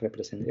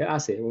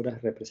hace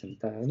obras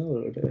representadas,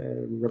 ¿no?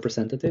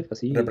 Representative,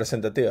 así,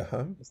 Representativa,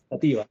 ajá.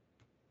 representativa.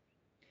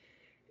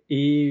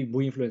 Y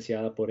muy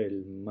influenciada por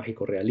el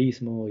mágico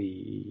realismo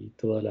y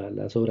todas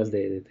las obras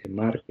de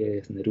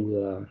Márquez,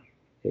 Neruda,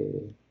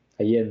 eh,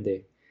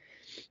 Allende.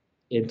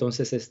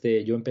 Entonces,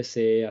 yo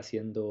empecé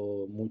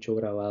haciendo mucho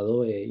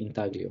grabado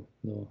intaglio,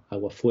 ¿no?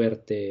 Agua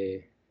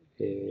fuerte,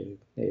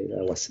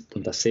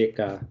 punta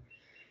seca,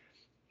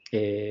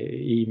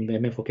 y me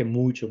enfoqué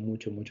mucho,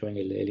 mucho, mucho en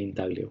el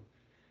intaglio.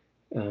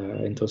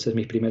 Entonces,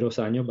 mis primeros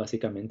años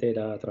básicamente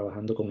era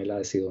trabajando con el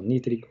ácido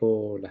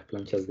nítrico, las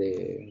planchas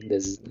De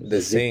de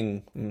zinc.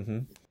 Sing.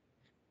 Ujú.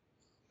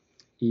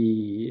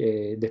 Y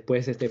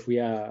después fui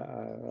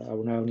a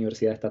una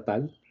universidad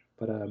estatal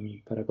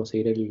para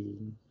conseguir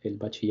el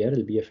bachiller,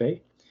 el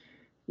BFA.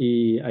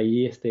 Y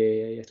ahí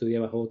estudié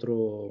bajo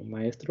otro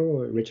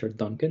maestro, Richard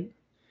Duncan,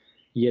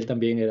 y él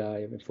también era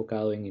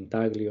enfocado en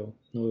intaglio,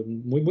 ¿no?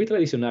 Muy, muy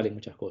tradicional en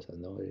muchas cosas,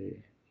 ¿no?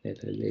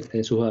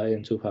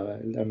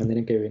 La manera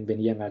en que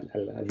venían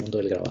al mundo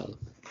del grabado.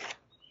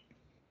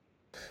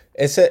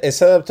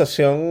 Esa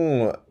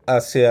adaptación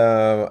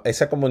hacia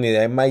esa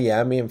comunidad en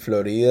Miami, en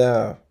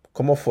Florida,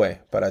 ¿cómo fue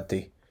para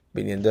ti,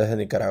 viniendo desde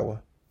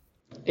Nicaragua?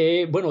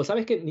 Bueno,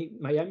 sabes que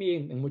Miami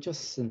en muchos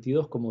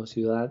sentidos como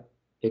ciudad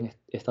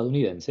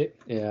estadounidense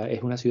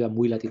es una ciudad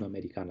muy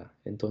latinoamericana.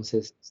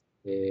 Entonces,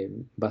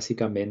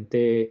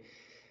 básicamente,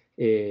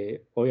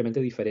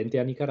 obviamente diferente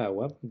a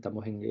Nicaragua,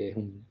 es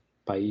un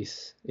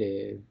país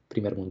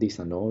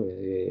primermundista, ¿no?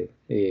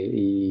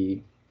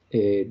 Y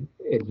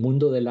el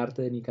mundo del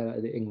arte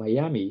en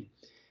Miami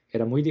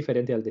era muy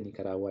diferente al de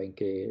Nicaragua, en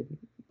que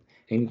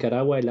en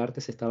Nicaragua el arte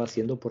se estaba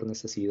haciendo por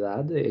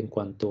necesidad en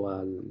cuanto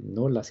a,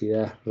 ¿no? las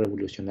ideas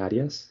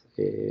revolucionarias,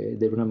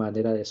 de una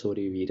manera de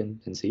sobrevivir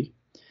en sí.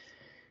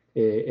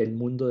 El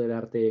mundo del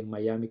arte en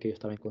Miami que yo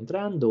estaba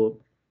encontrando,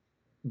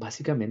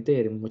 básicamente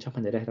en muchas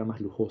maneras era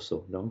más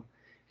lujoso, ¿no?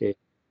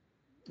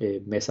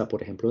 Eh, Mesa,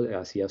 por ejemplo,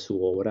 hacía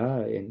su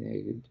obra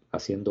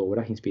haciendo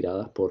obras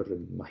inspiradas por el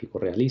mágico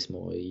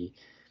realismo y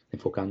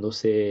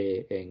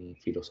enfocándose en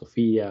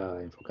filosofía,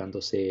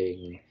 enfocándose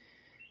en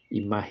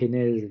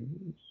imágenes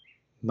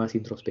más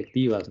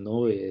introspectivas,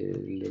 ¿no?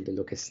 De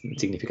lo que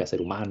significa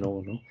ser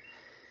humano, ¿no?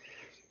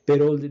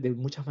 Pero de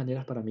muchas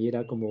maneras para mí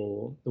era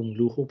como un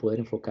lujo poder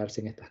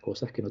enfocarse en estas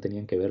cosas que no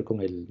tenían que ver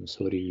con el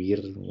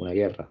sobrevivir una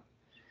guerra.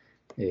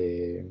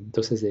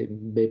 Entonces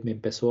me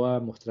empezó a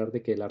mostrar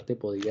de que el arte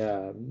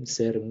podía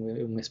ser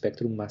un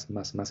espectro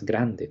más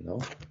grande, ¿no?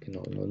 Que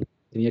no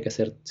tenía que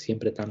ser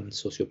siempre tan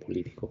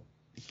sociopolítico.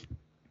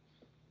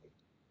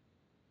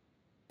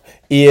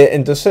 Y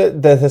entonces,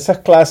 desde esas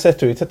clases,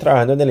 estuviste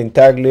trabajando en el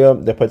Intaglio,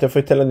 después te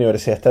fuiste a la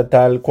Universidad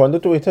Estatal. ¿Cuándo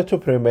tuviste tu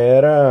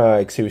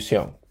primera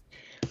exhibición?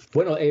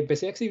 Bueno,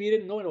 empecé a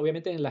exhibir, no, bueno,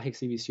 obviamente en las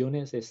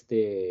exhibiciones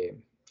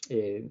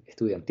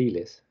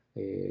estudiantiles,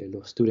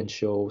 los student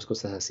shows,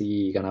 cosas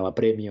así, ganaba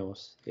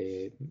premios.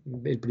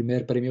 El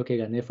primer premio que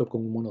gané fue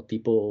con un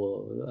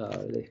monotipo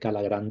de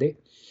escala grande,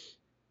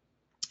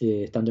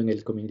 estando en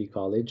el Community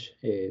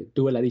College.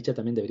 Tuve la dicha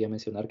también, debería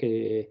mencionar,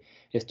 que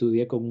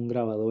estudié con un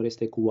grabador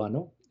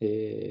cubano,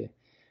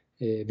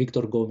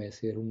 Víctor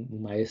Gómez, era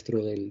un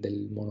maestro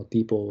del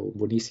monotipo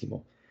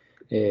buenísimo.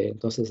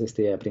 Entonces,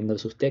 aprendiendo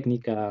sus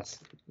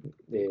técnicas,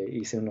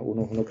 hice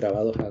unos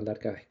grabados a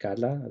larga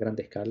escala, a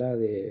grande escala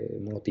de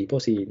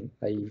monotipos y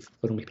ahí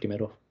fueron mis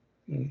primeros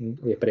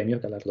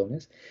premios,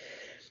 galardones.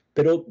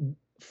 Pero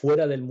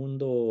fuera del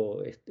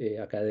mundo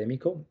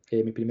académico,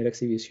 mi primera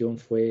exhibición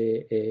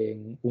fue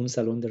en un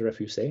salón de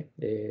Refusé,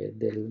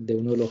 de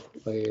una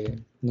de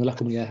las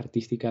comunidades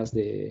artísticas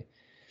de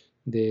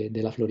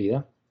la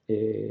Florida.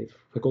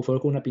 Fue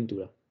con una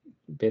pintura.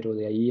 pero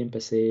de ahí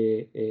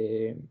empecé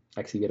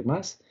a exhibir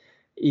más.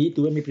 Y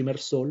tuve mi primer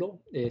solo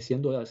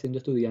siendo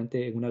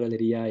estudiante en una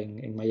galería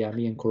en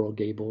Miami, en Coral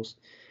Gables,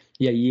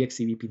 y ahí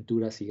exhibí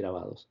pinturas y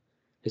grabados.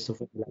 Eso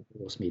fue en el año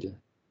 2000.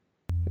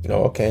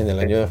 Ok, en el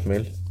año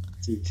 2000.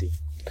 Sí, sí.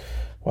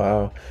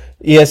 Wow.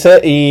 Y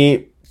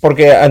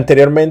porque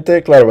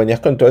anteriormente, claro, venías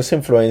con toda esa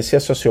influencia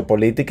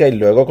sociopolítica y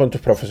luego con tus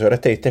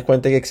profesores te diste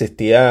cuenta que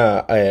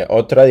existía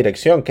otra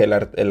dirección que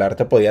el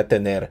arte podía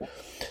tener,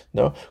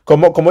 ¿no?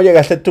 ¿Cómo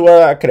llegaste tú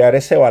a crear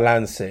ese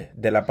balance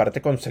de la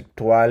parte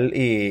conceptual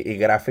y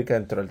gráfica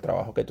dentro del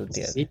trabajo que tú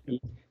tienes? Sí,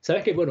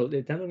 sabes que, bueno,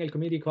 estando en el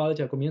Community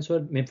College al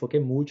comienzo me enfoqué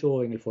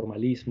mucho en el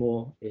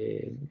formalismo,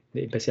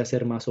 empecé a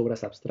hacer más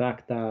obras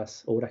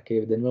abstractas, obras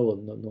que de nuevo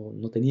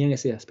no tenían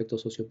ese aspecto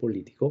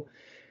sociopolítico,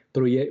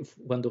 pero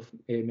cuando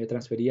me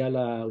transferí a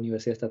la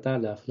Universidad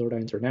Estatal, a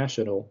Florida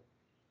International,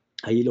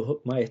 ahí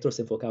los maestros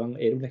se enfocaban,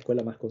 era una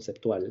escuela más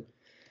conceptual,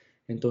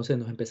 entonces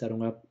nos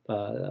empezaron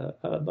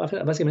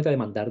básicamente a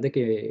demandar de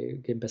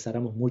que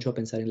empezáramos mucho a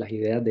pensar en las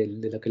ideas de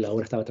lo que la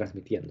obra estaba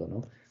transmitiendo,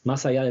 ¿no?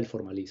 Más allá del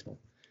formalismo.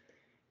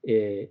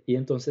 Y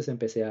entonces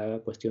empecé a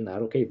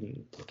cuestionar, ok,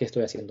 ¿por qué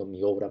estoy haciendo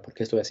mi obra? ¿Por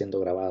qué estoy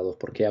haciendo grabados?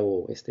 ¿Por qué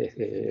hago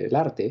el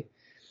arte?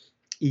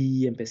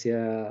 Y empecé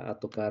a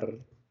tocar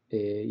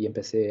y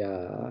empecé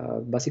a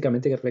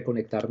básicamente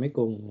reconectarme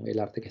con el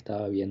arte que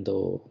estaba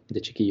viendo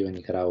de chiquillo en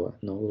Nicaragua,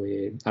 ¿no?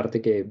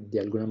 Arte que de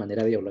alguna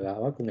manera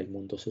dialogaba con el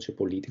mundo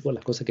sociopolítico,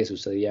 las cosas que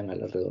sucedían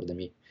alrededor de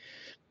mí.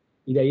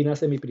 Y de ahí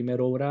nace mi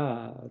primera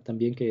obra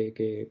también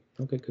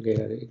 ¿no? que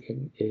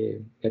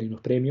gané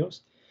unos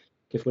premios,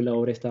 que fue la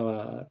obra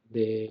estaba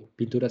de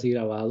pinturas y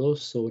grabados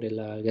sobre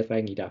la guerra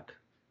en Irak.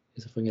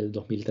 Eso fue en el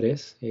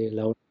 2003.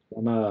 La obra se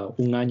llama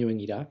Un año en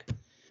Irak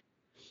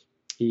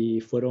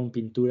y fueron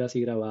pinturas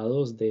y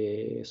grabados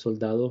de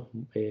soldados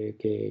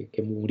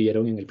que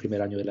murieron en el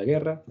primer año de la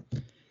guerra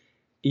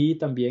y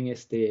también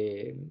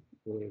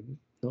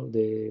 ¿no?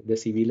 de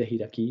civiles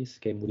iraquíes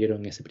que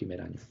murieron en ese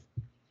primer año.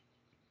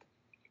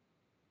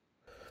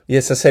 ¿Y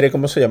esa serie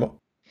cómo se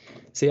llamó?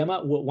 Se llama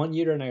One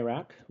Year in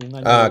Iraq, un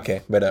año Ah, en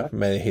ok, verdad, Irak.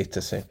 me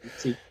dijiste, sí.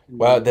 Sí,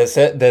 Wow,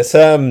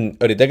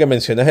 ahorita que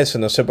mencionas eso,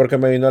 no sé por qué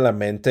me vino a la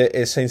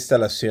mente esa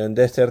instalación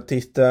de este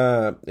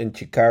artista en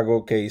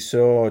Chicago que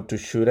hizo To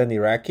Shoot an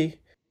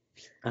Iraqi.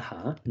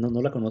 ajá,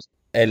 no la conozco.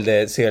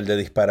 Sí, el de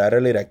disparar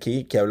al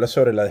iraquí, que habla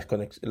sobre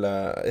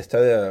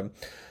esta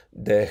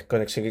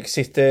desconexión que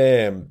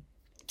existe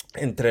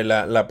entre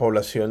la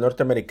población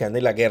norteamericana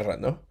y la guerra,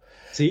 ¿no?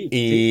 Sí, sí,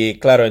 Y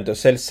claro,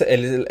 entonces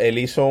él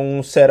hizo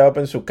un setup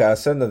en su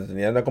casa donde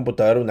tenía una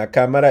computadora, una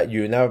cámara y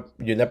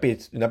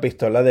una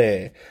pistola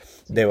de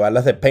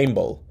balas de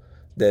paintball,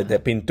 de ajá,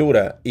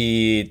 pintura.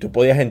 Y tú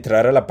podías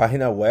entrar a la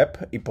página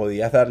web y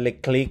podías darle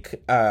clic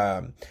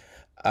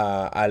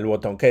al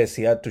botón que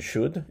decía to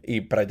shoot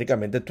y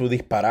prácticamente tú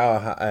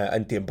disparabas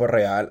en tiempo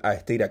real a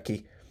este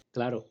iraquí.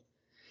 claro.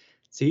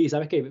 Sí,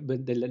 sabes que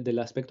del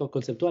aspecto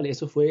conceptual,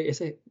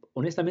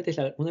 honestamente es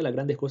una de las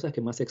grandes cosas que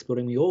más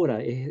exploro en mi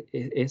obra, es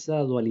esa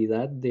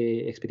dualidad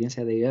de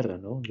experiencia de guerra,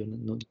 ¿no? Yo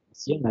no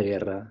nací en la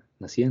guerra,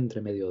 nací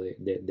entre medio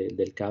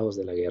del caos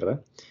de la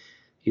guerra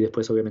y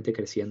después obviamente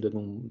creciendo en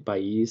un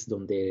país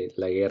donde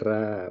la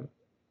guerra,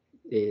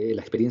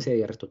 la experiencia de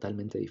guerra es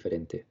totalmente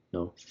diferente,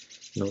 ¿no?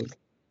 No, de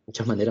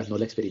muchas maneras no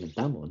la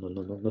experimentamos,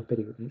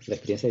 la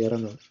experiencia de guerra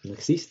no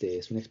existe,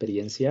 es una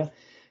experiencia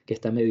que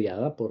está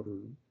mediada por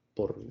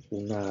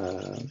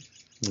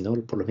 ¿no?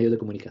 por los medios de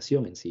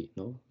comunicación en sí,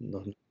 ¿no?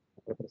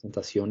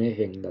 Representaciones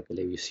en la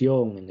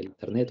televisión, en el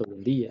internet hoy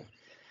en día,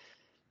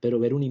 pero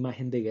ver una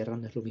imagen de guerra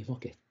no es lo mismo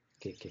que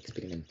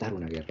experimentar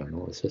una guerra,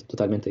 ¿no? Eso es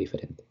totalmente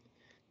diferente.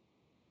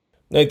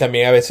 No, y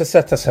también a veces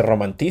hasta se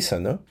romantiza,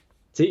 ¿no?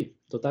 Sí,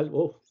 total.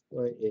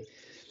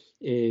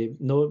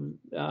 No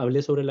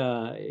hablé sobre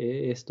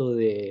esto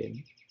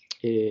de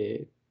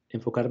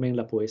enfocarme en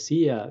la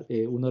poesía.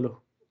 Uno de los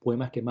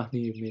poemas que más me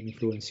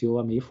influenció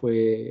a mí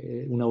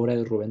fue una obra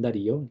de Rubén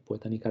Darío, un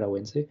poeta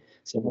nicaragüense,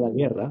 se llama La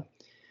Guerra,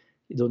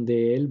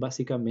 donde él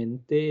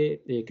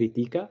básicamente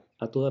critica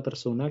a toda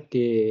persona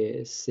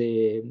que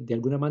de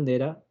alguna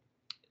manera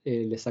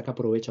le saca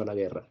provecho a la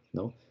guerra,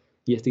 ¿no?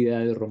 Y esta idea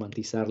de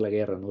romantizar la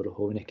guerra, ¿no? Los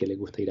jóvenes que les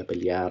gusta ir a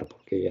pelear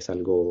porque es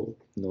algo,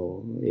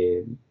 ¿no?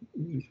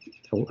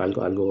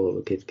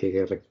 Algo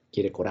que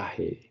requiere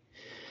coraje,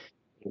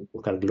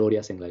 buscar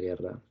glorias en la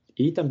guerra.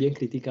 Y también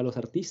critica a los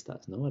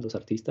artistas, ¿no? A los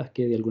artistas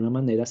que de alguna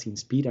manera se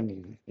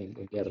inspiran en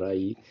guerra.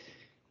 Y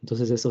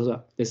entonces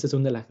esa es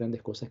una de las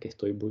grandes cosas que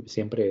estoy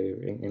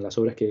siempre en las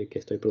obras que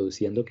estoy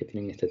produciendo, que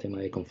tienen este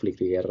tema de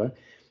conflicto y guerra.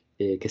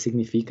 ¿Qué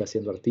significa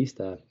siendo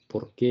artista?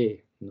 ¿Por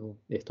qué no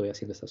estoy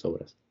haciendo estas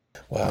obras?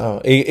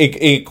 Wow.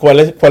 ¿Y cuál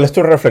es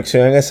tu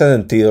reflexión en ese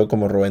sentido,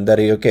 como Rubén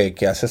Darío, que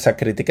hace esa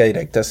crítica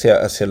directa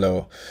hacia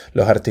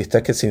los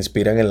artistas que se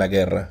inspiran en la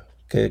guerra?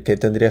 ¿Qué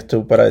tendrías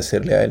tú para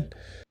decirle a él?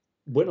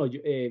 Bueno,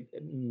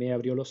 me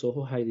abrió los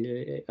ojos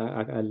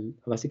al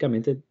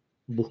básicamente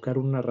buscar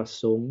una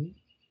razón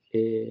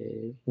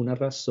que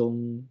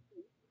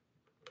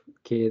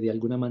de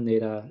alguna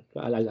manera,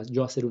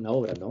 yo hacer una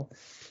obra, ¿no?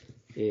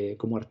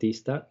 Como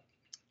artista,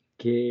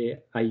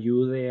 que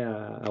ayude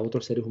a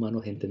otros seres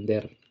humanos a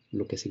entender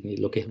lo que es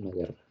una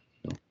guerra,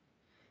 ¿no?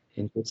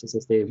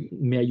 Entonces,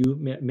 me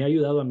ha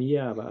ayudado a mí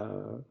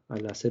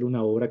al hacer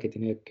una obra que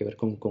tiene que ver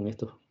con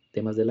estos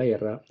temas de la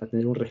guerra, a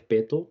tener un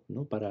respeto,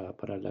 ¿no?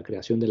 para la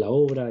creación de la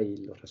obra y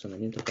los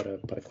razonamientos para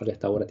cuál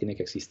esta obra tiene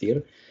que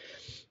existir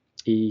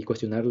y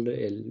cuestionar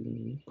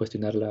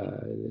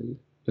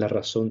la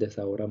razón de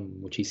esa obra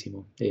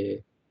muchísimo.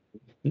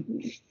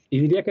 Y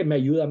diría que me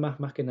ayuda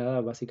más que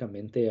nada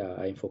básicamente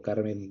a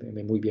enfocarme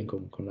muy bien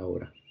con la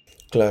obra.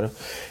 Claro.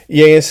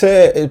 Y en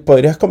ese,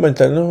 ¿podrías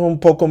comentarnos un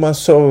poco más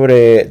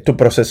sobre tu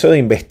proceso de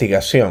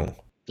investigación?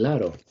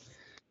 Claro.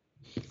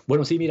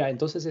 Bueno, sí, mira,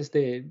 entonces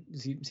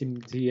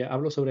si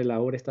hablo sobre la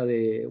obra esta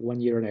de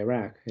One Year in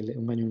Iraq,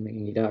 un año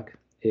en Irak,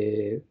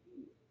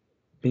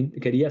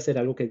 quería hacer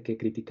algo que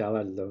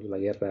criticaba la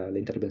guerra, la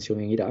intervención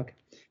en Irak,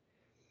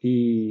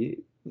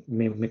 y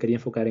me quería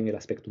enfocar en el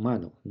aspecto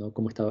humano, ¿no?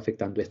 Cómo estaba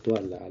afectando esto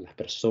a las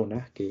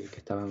personas que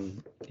estaban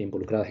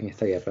involucradas en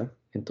esta guerra.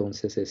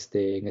 Entonces,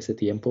 en ese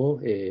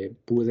tiempo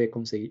pude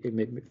conseguir,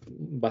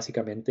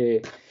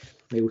 básicamente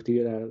me gusta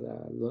ir a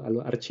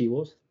los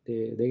archivos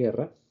de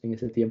guerra. En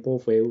ese tiempo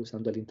fue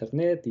usando el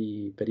internet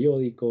y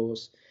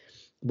periódicos,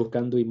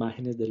 buscando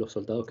imágenes de los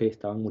soldados que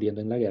estaban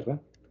muriendo en la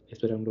guerra.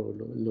 Estos eran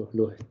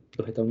los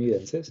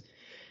estadounidenses.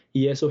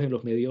 Y esos en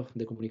los medios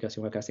de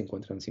comunicación acá se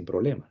encuentran sin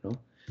problema, ¿no?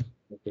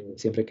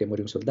 Siempre que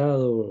muere un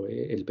soldado,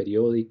 el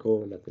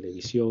periódico, la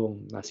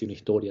televisión hace una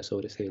historia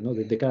sobre ese, ¿no?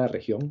 De cada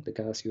región, de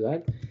cada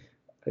ciudad,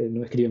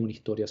 no escriben una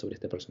historia sobre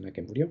esta persona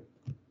que murió.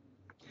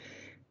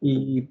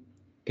 Y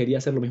quería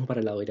hacer lo mismo para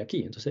el lado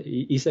iraquí. Entonces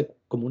hice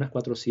como unas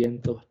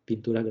 400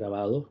 pinturas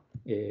grabados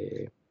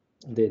de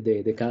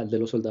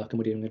los soldados que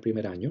murieron en el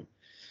primer año,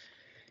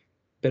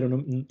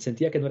 pero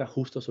sentía que no era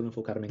justo solo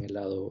enfocarme en el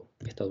lado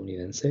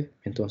estadounidense.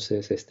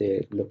 Entonces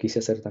lo quise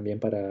hacer también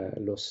para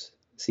los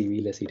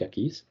civiles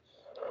iraquíes,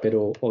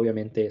 pero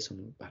obviamente eso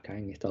acá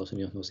en Estados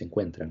Unidos no se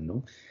encuentran,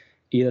 ¿no?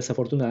 Y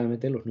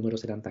desafortunadamente los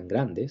números eran tan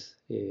grandes.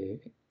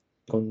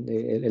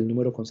 El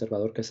número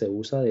conservador que se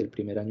usa del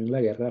primer año en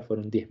la guerra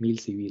fueron 10.000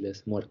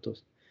 civiles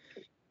muertos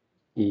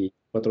y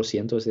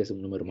 400 es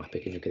un número más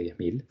pequeño que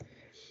 10.000.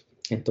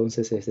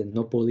 Entonces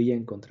no podía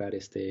encontrar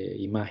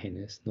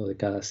imágenes, ¿no? de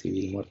cada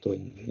civil muerto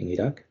en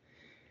Irak.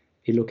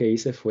 Y lo que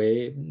hice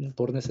fue,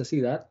 por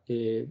necesidad,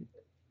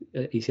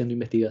 haciendo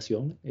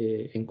investigación,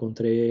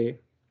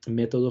 encontré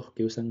métodos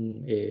que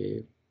usan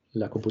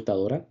la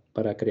computadora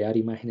para crear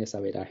imágenes a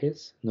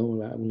verajes, ¿no?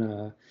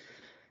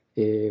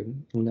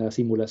 Una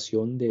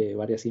simulación de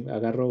varias,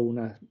 agarro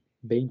unas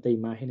 20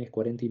 imágenes,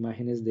 40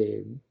 imágenes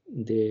de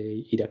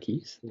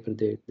iraquíes,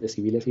 de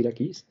civiles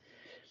iraquíes,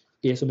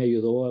 y eso me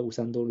ayudó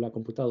usando la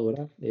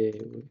computadora,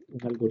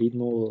 un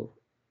algoritmo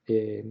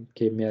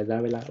que me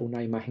daba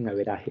una imagen a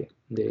veraje,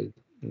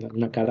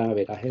 una cara a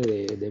veraje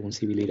de un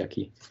civil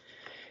iraquí.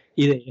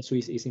 Y de eso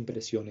hice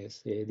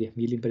impresiones,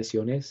 10.000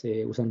 impresiones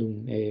usando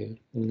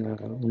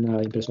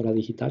una impresora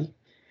digital.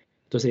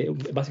 Entonces,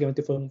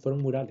 básicamente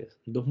fueron murales,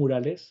 dos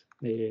murales,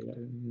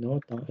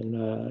 ¿no?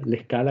 La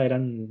escala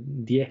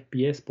eran 10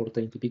 pies por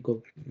 30 y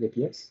pico de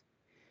pies.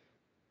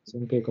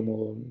 Son que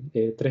como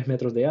 3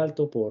 metros de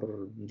alto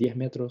por 10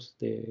 metros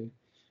de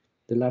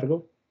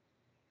largo.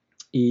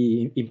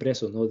 Y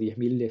impresos, ¿no?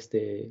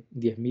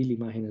 10.000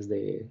 imágenes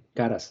de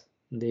caras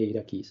de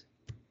iraquíes.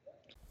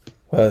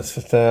 Wow, eso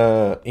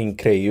está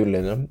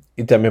increíble, ¿no?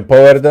 Y también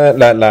puedo ver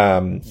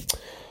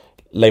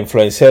la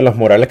influencia de los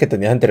murales que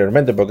tenías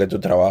anteriormente, porque tu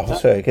trabajo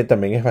se ve que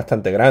también es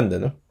bastante grande,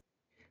 ¿no?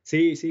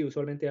 Sí, sí,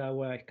 usualmente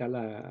hago a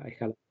escala.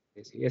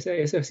 Sí,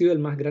 ese ha sido el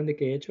más grande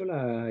que he hecho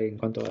en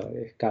cuanto a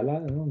escala,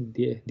 ¿no?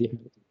 10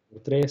 metros,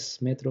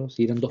 3 metros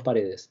y eran dos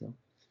paredes, ¿no?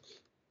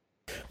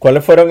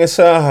 ¿Cuáles fueron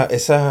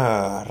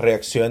esas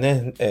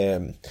reacciones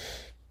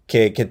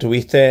que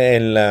tuviste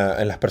en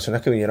las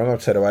personas que vinieron a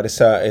observar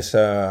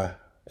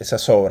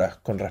esas obras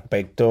con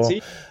respecto Sí,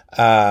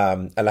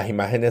 a las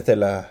imágenes de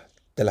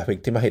las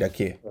víctimas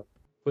iraquíes?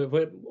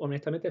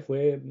 honestamente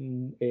fue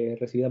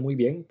recibida muy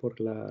bien por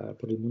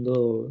el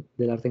mundo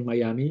del arte en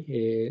Miami.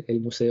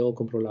 El museo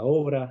compró la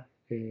obra,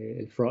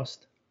 el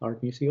Frost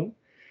Art Museum,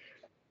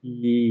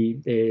 y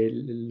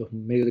los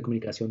medios de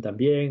comunicación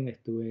también.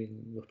 Estuve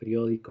en los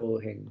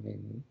periódicos,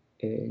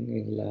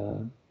 en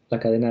la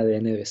cadena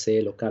de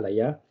NBC local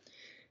allá.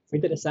 Fue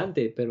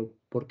interesante, pero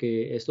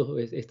porque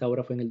esta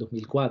obra fue en el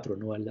 2004,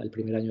 ¿no? Al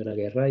primer año de la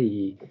guerra,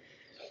 y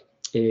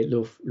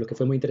lo que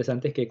fue muy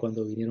interesante es que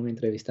cuando vinieron a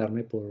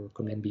entrevistarme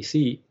con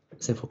NBC,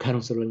 se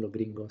enfocaron solo en los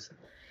gringos.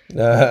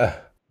 No,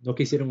 Ah, no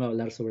quisieron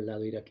hablar sobre el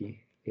lado iraquí.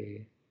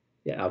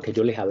 Aunque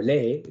yo les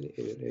hablé,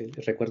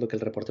 recuerdo que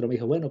el reportero me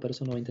dijo, bueno, pero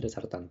eso no va a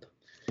interesar tanto.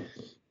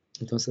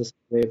 Entonces,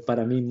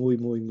 para mí muy,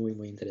 muy, muy,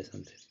 muy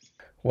interesante.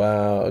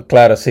 wow,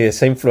 claro, sí,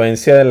 esa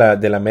influencia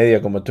de la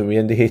media, como tú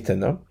bien dijiste,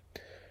 ¿no?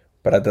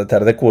 Para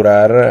tratar de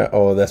curar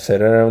o de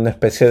hacer una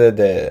especie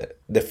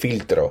de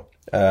filtro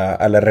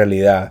a la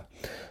realidad,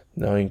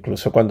 ¿no?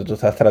 Incluso cuando tú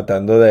estás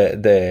tratando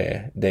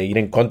de ir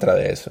en contra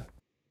de eso.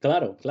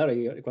 Claro, claro,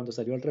 y cuando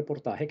salió el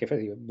reportaje, que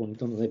fue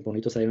bonito, no es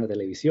bonito salir en la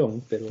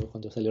televisión, pero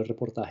cuando salió el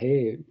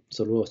reportaje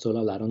solo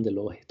hablaron de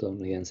los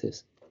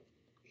estadounidenses.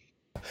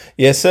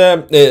 Y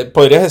esa,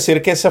 podrías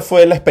decir que esa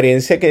fue la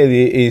experiencia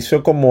que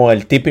hizo como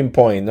el tipping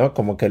point, ¿no?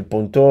 Como que el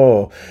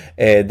punto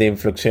de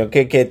inflexión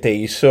que te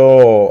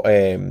hizo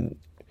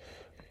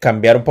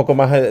cambiar un poco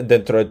más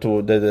dentro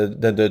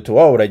dentro de tu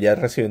obra, ya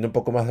recibiendo un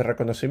poco más de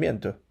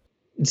reconocimiento.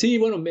 Sí,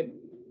 bueno,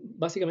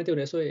 básicamente con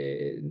eso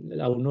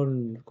a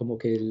uno como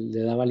que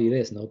le da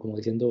validez, ¿no? Como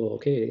diciendo,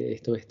 ok,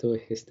 esto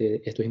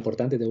es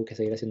importante, tengo que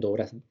seguir haciendo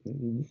obras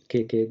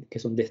que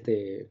son de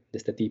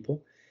este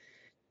tipo.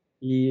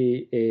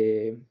 Y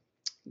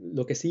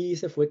lo que sí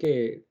hice fue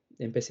que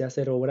empecé a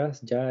hacer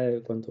obras ya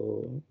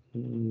cuando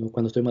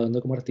estoy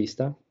madurando como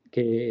artista,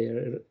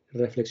 que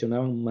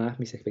reflexionaban más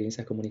mis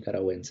experiencias como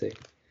nicaragüense.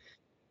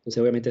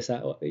 Entonces, obviamente,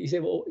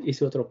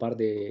 hice otro par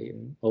de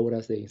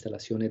obras de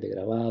instalaciones de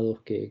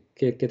grabados que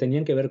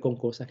tenían que ver con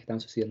cosas que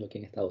están sucediendo aquí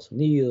en Estados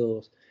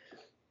Unidos,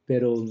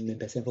 pero me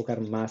empecé a enfocar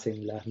más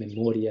en las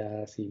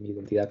memorias y mi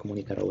identidad como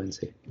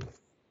nicaragüense.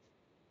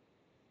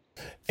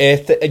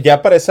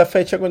 Ya para esa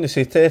fecha, cuando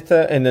hiciste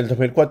esta en el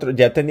 2004,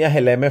 ¿ya tenías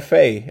el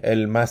MFA,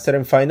 el Master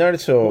in Fine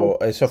Arts, No,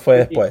 o eso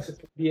fue ese después?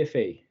 fue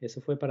BFA, eso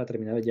fue para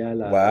terminar ya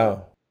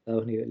Wow.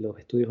 los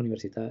estudios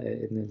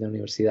en la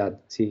universidad,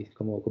 sí,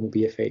 como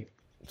BFA.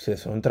 Sí,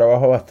 eso es un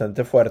trabajo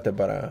bastante fuerte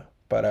para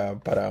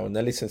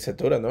una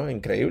licenciatura, ¿no?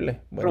 Increíble,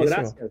 Bueno,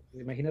 buenísimo. gracias.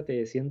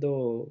 Imagínate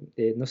siendo,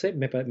 no sé,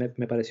 me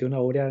pareció una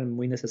obra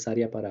muy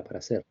necesaria para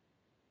hacer.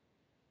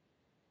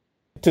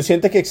 ¿Tú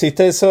sientes que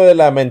existe eso de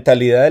la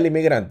mentalidad del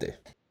inmigrante?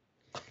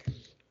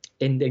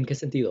 ¿En qué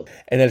sentido?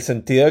 En el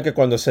sentido de que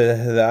cuando se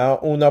les da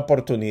una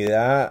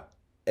oportunidad,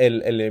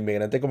 el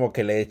inmigrante como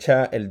que le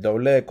echa el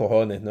doble de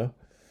cojones, ¿no?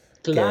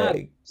 Claro,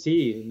 Que,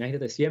 sí,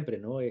 imagínate siempre,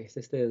 ¿no?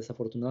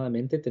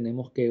 Desafortunadamente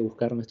tenemos que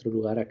buscar nuestro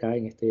lugar acá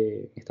en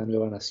esta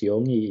nueva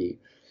nación y,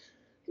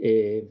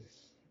 eh,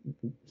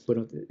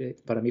 bueno,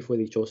 para mí fue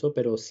dichoso,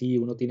 pero sí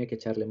uno tiene que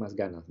echarle más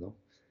ganas, ¿no?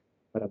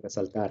 Para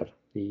resaltar.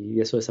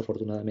 Y eso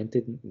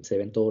desafortunadamente se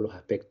ve en todos los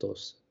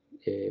aspectos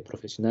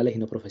profesionales y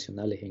no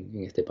profesionales en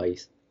este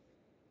país.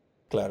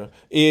 claro.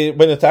 Y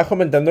bueno, estabas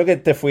comentando que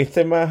te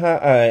fuiste más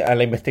a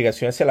la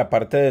investigación hacia la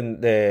parte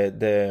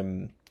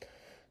de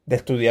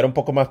estudiar un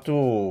poco más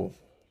tu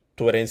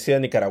herencia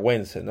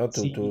nicaragüense, ¿no?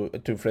 Sí, Tu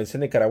influencia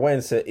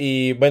nicaragüense.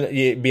 Y bueno,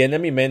 y viene a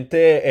mi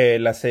mente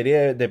la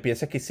serie de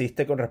piezas que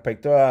hiciste con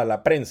respecto a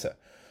la prensa.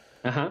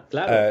 ajá,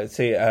 claro.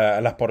 Sí, a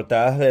las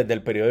portadas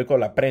del periódico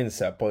La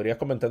Prensa. ¿Podrías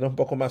comentarnos un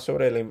poco más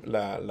sobre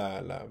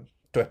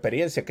tu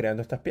experiencia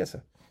creando estas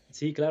piezas?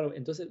 Sí, claro.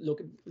 Entonces, lo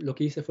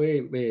que hice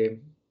fue,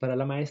 para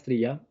la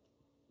maestría,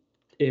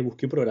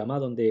 busqué un programa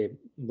donde,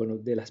 bueno,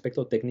 del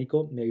aspecto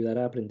técnico me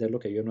ayudara a aprender lo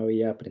que yo no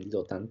había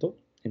aprendido tanto.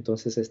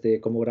 Entonces,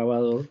 como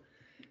grabador,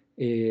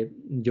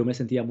 yo me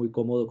sentía muy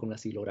cómodo con la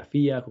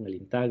silografía, con el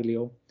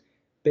intaglio,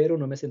 pero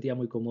no me sentía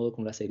muy cómodo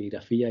con la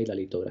serigrafía y la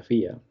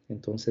litografía.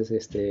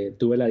 Entonces,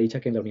 tuve la dicha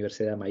que en la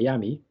Universidad de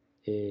Miami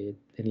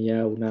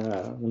tenía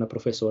una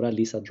profesora,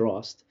 Lisa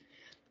Drost,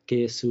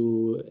 que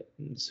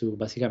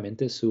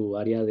básicamente su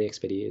área de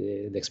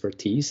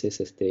expertise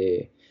es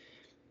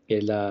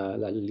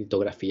la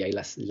litografía y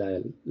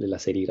la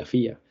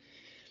serigrafía.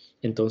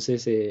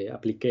 Entonces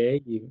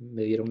apliqué y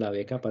me dieron la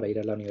beca para ir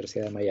a la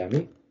Universidad de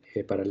Miami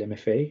para el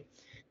MFA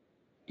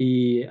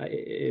y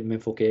me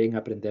enfoqué en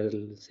aprender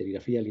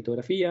serigrafía,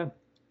 litografía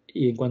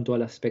y en cuanto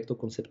al aspecto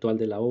conceptual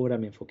de la obra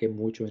me enfoqué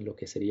mucho en lo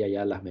que sería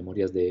ya las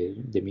memorias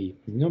de mi,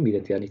 ¿no? Mi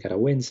identidad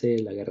nicaragüense,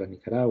 la guerra en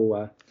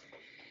Nicaragua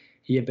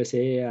y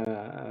empecé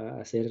a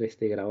hacer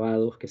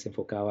grabados que se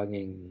enfocaban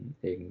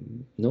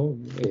 ¿no?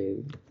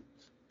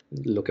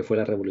 Lo que fue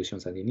la revolución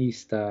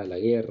sandinista, la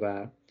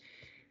guerra.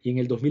 Y en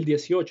el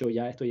 2018,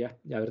 ya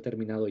haber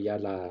terminado ya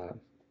la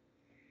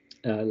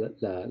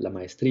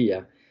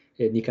maestría,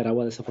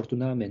 Nicaragua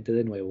desafortunadamente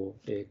de nuevo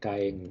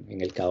cae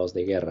en el caos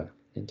de guerra.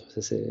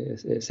 Entonces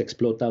se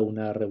explota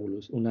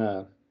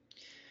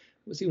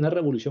sí, una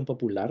revolución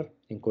popular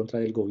en contra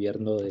del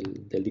gobierno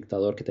del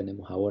dictador que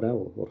tenemos ahora,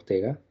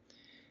 Ortega,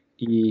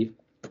 y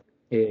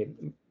eh,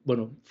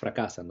 bueno,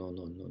 fracasa, no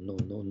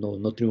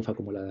triunfa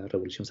como la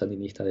revolución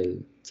sandinista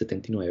del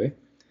 79.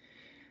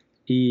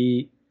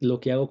 Y lo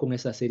que hago con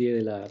esa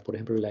serie por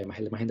ejemplo, la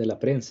imagen de la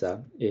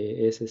prensa,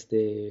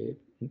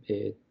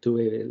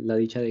 tuve la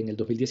dicha de en el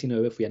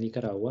 2019 fui a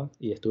Nicaragua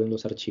y estuve en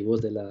los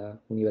archivos de la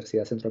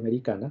Universidad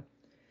Centroamericana.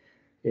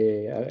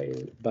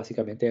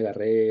 Básicamente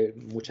agarré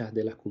muchas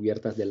de las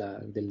cubiertas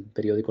del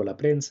periódico La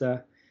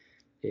Prensa,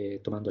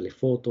 tomándole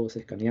fotos,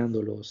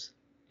 escaneándolos,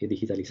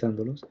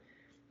 digitalizándolos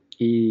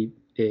y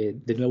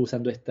de nuevo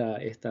usando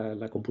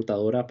la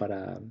computadora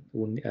para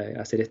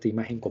hacer esta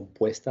imagen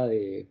compuesta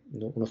de,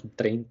 ¿no? unos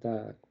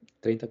 30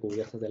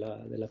 cubiertas de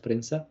la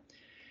prensa.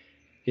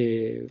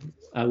 Eh,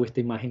 Hago esta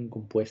imagen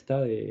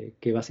compuesta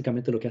que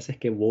básicamente lo que hace es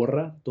que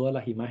borra todas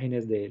las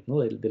imágenes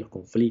 ¿no? de los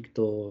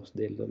conflictos,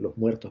 de los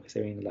muertos que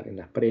se ven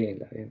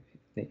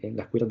en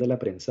las cubiertas de la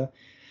prensa.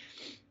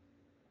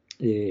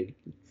 Eh,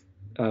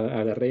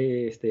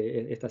 Agarré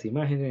estas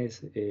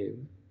imágenes,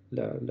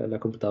 la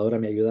computadora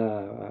me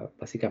ayuda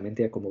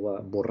básicamente a como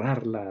a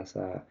borrarlas,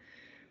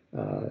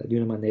 de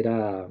una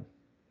manera,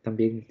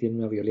 también tiene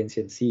una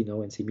violencia en sí,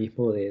 ¿no? En sí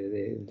mismo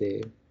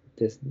de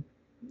des-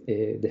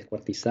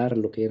 descuartizar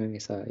lo que eran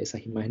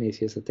esas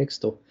imágenes y ese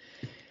texto.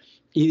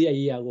 Y de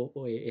ahí hago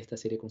esta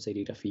serie con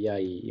serigrafía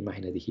y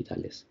imágenes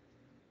digitales.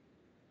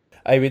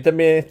 Ahí vi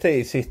también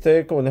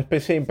hiciste como una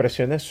especie de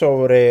impresiones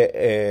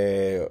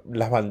sobre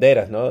las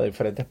banderas, ¿no? De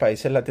diferentes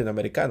países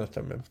latinoamericanos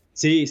también.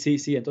 Sí, sí,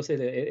 sí. Entonces,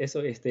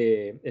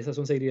 esas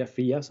son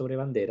serigrafías sobre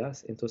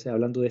banderas. Entonces,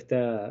 hablando de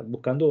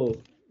buscando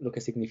lo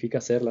que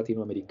significa ser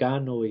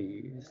latinoamericano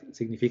y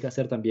significa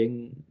ser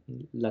también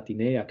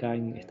latiné acá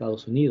en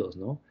Estados Unidos,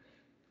 ¿no?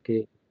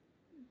 Que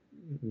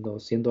no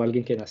siendo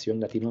alguien que nació en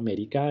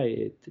Latinoamérica,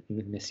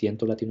 me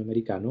siento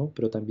latinoamericano,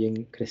 pero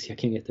también crecí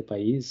aquí en este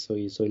país,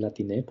 soy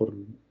latiné por,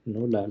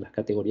 ¿no? Las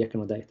categorías que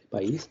nos da este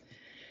país.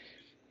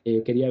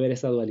 Quería ver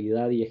esa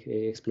dualidad y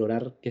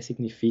explorar qué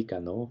significa,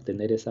 ¿no?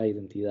 Tener esa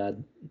identidad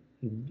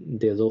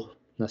de dos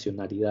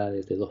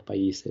nacionalidades, de dos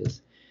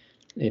países.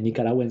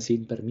 Nicaragua en sí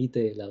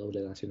permite la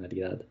doble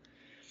nacionalidad.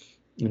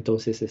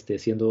 Entonces,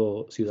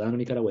 siendo ciudadano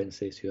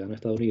nicaragüense, ciudadano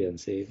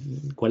estadounidense,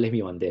 ¿cuál es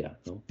mi bandera,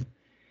 no?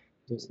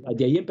 Entonces,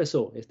 de ahí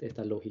empezó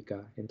esta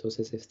lógica.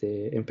 Entonces,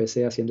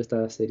 empecé haciendo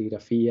estas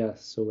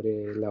serigrafías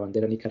sobre la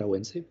bandera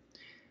nicaragüense,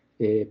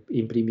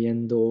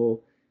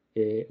 imprimiendo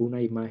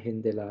una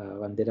imagen de la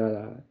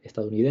bandera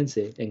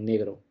estadounidense en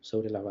negro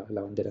sobre la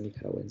bandera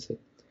nicaragüense.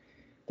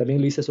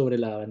 También lo hice sobre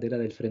la bandera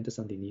del Frente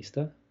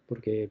Sandinista,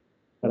 porque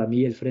para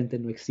mí el frente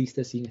no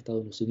existe sin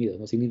Estados Unidos,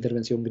 ¿no? Sin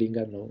intervención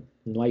gringa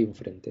no hay un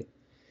frente.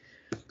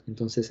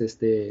 Entonces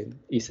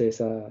hice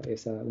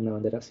una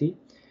bandera así.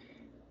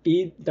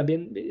 Y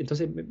también,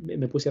 entonces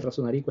me puse a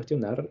razonar y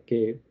cuestionar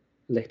que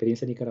la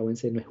experiencia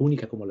nicaragüense no es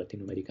única como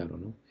latinoamericano,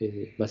 ¿no?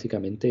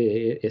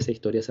 Básicamente esa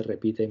historia se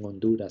repite en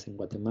Honduras, en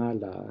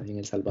Guatemala, en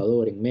El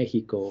Salvador, en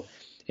México,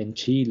 en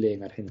Chile,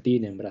 en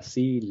Argentina, en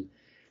Brasil.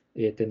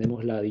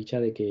 Tenemos la dicha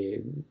de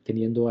que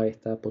teniendo a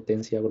esta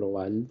potencia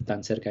global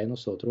tan cerca de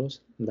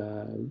nosotros,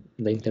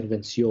 la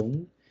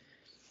intervención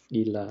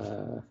y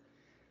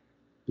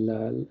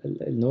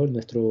 ¿no?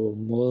 Nuestro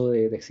modo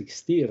de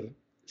existir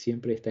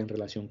siempre está en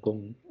relación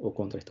con o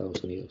contra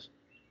Estados Unidos.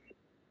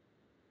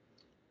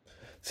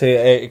 Sí,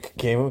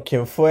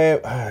 ¿quién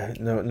fue? Ay,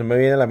 no me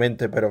viene a la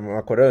mente, pero me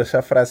acuerdo de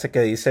esa frase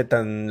que dice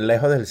tan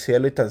lejos del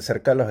cielo y tan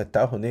cerca de los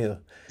Estados Unidos.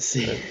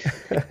 Sí, Creo,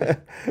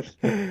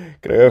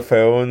 creo que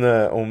fue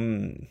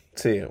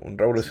sí, un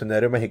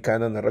revolucionario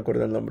mexicano, no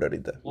recuerdo el nombre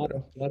ahorita, claro,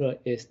 pero claro,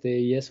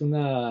 y es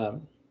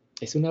una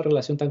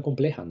relación tan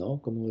compleja,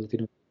 ¿no? Como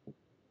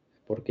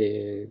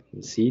porque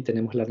sí,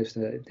 tenemos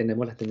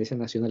las tendencias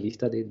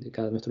nacionalistas de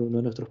cada uno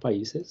de nuestros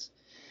países,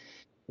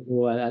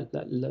 o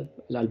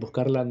al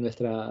buscar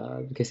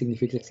qué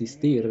significa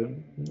existir,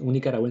 un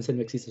nicaragüense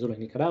no existe solo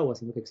en Nicaragua,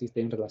 sino que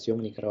existe en relación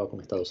a Nicaragua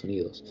con Estados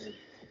Unidos.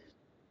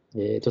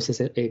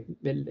 Entonces,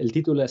 el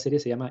título de la serie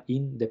se llama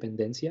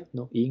Independencia,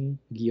 ¿no?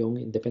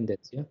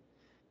 In-Independencia.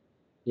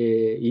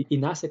 Y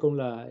nace con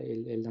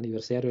el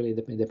aniversario de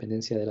la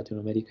independencia de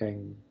Latinoamérica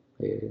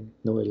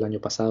no, el año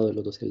pasado, el,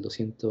 los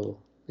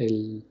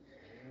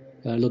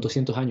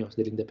 200 años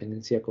de la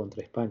independencia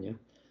contra España.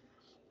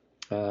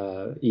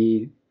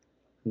 Y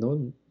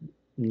 ¿no?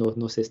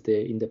 Nos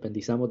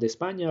independizamos de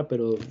España,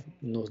 pero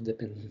nos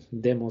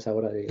dependemos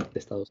ahora de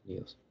Estados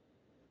Unidos.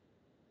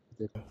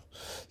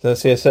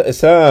 entonces, sí,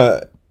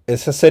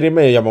 esa serie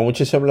me llamó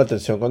muchísimo la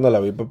atención cuando la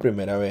vi por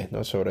primera vez,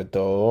 ¿no? Sobre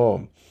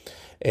todo,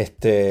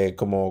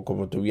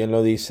 como tú bien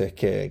lo dices,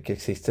 que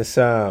existe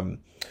esa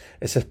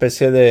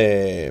especie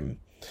de,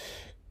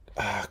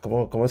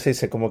 ¿cómo se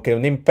dice? Como que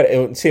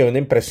sí, una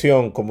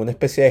impresión, como una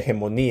especie de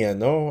hegemonía,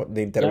 ¿no?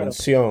 De Claro,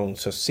 intervención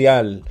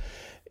social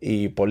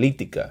y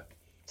política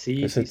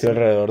que sí, sí, existió sí,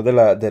 alrededor de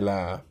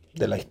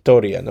la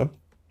historia, ¿no?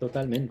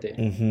 totalmente.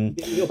 Ujú.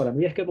 Digo, para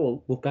mí es que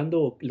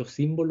buscando los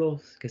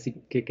símbolos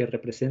que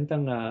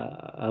representan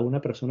a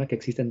una persona que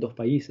existe en dos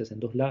países, en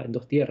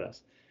dos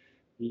tierras.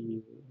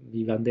 Y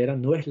mi bandera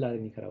no es la de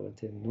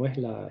nicaragüense, no es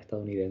la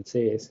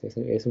estadounidense,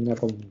 es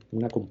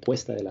una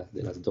compuesta de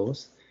las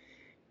dos.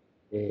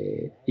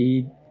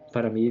 Y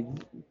para mí,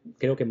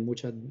 creo que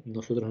muchos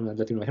nosotros en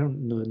Latinoamérica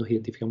nos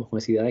identificamos con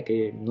esa idea de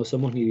que no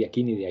somos ni de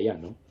aquí ni de allá,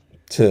 ¿no?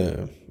 Sí,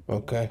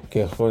 ok,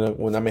 que fue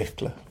una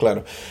mezcla,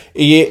 claro.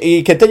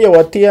 ¿Y qué te llevó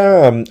a ti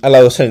a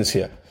la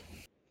docencia?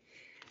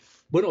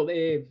 Bueno,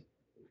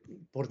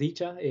 por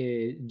dicha,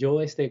 yo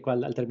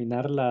al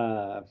terminar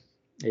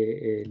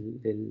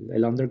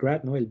el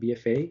undergrad, ¿no? El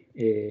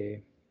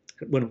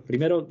BFA, bueno,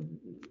 primero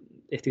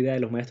esta idea de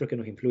los maestros que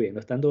nos influyen, ¿no?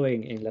 Estando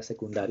en la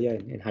secundaria,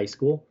 en high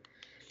school,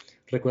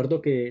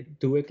 recuerdo que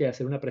tuve que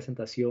hacer una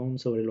presentación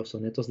sobre los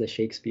sonetos de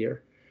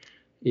Shakespeare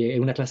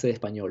en una clase de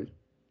español.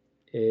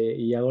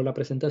 Y hago la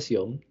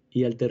presentación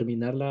y al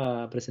terminar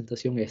la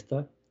presentación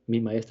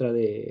mi maestra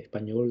de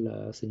español,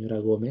 la señora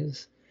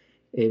Gómez,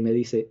 me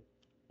dice,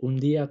 un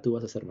día tú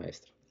vas a ser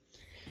maestro.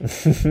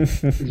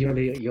 Yo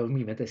en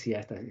mi mente decía,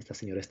 esta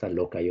señora está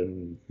loca, yo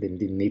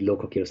ni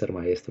loco quiero ser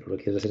maestro, lo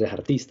que quiero ser es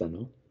artista,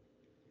 ¿no?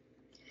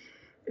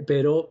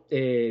 Pero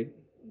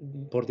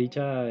por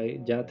dicha,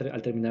 ya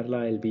al terminar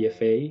el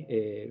BFA,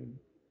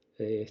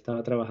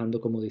 estaba trabajando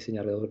como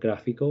diseñador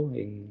gráfico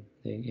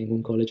en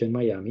un college en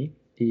Miami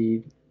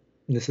y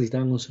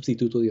necesitaban un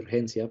sustituto de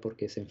urgencia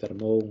porque se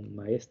enfermó un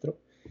maestro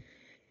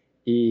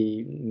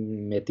y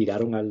me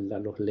tiraron a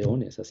los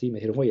leones, así. Me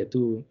dijeron, oye,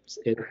 tú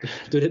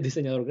eres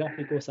diseñador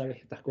gráfico,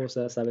 sabes estas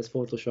cosas, sabes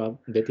Photoshop,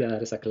 vete a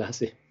dar esa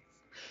clase.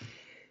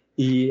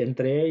 Y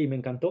entré y me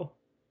encantó.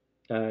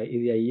 Y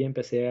de ahí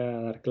empecé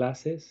a dar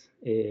clases.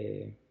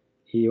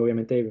 Y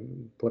obviamente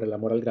por el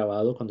amor al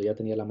grabado, cuando ya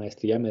tenía la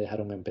maestría, me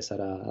dejaron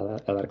empezar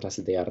a dar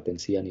clases de arte en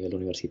sí a nivel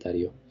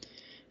universitario.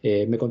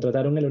 Me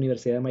contrataron en la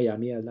Universidad de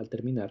Miami al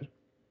terminar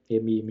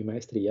mi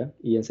maestría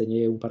y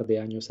enseñé un par de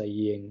años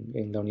ahí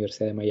en la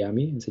Universidad de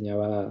Miami.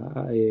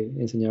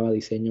 Enseñaba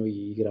diseño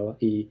y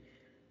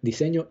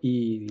diseño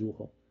y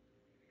dibujo.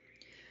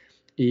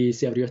 Y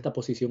se abrió esta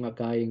posición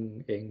acá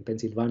en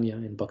Pensilvania,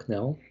 en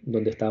Bucknell,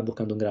 donde estaban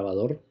buscando un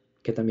grabador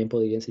que también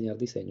podía enseñar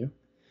diseño.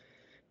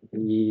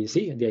 Y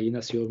sí, de ahí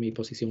nació mi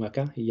posición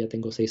acá y ya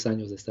tengo 6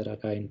 años de estar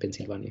acá en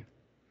Pensilvania.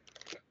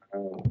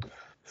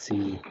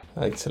 Sí.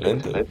 Ah,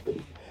 excelente.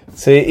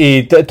 Sí,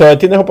 ¿y todavía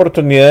tienes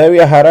oportunidad de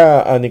viajar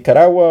a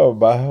Nicaragua?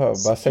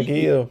 ¿Vas Sí,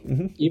 seguido?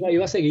 Ujú.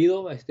 iba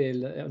seguido,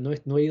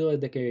 no he ido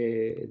desde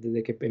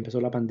que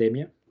empezó la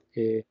pandemia,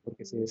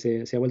 porque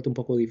se ha vuelto un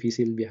poco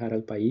difícil viajar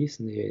al país.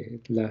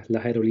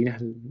 Las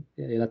aerolíneas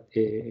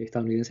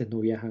estadounidenses no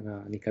viajan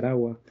a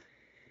Nicaragua.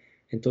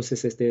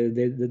 Entonces,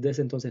 desde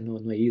ese entonces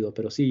no he ido,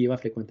 pero sí iba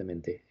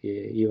frecuentemente.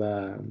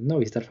 Iba, no, a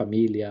visitar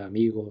familia,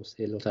 amigos,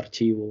 los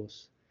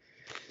archivos.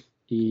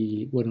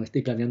 Y bueno,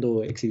 estoy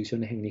planeando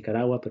exhibiciones en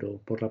Nicaragua, pero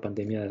por la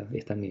pandemia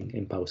están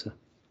en pausa.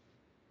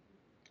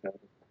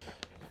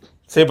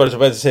 Sí, por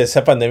supuesto, sí,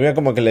 esa pandemia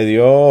como que le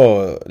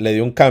dio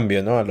un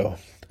cambio, ¿no?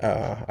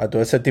 A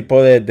todo ese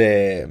tipo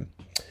de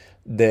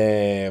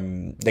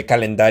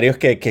calendarios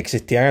que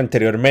existían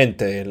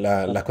anteriormente.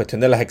 La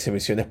cuestión de las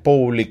exhibiciones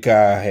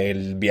públicas,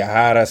 el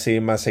viajar así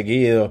más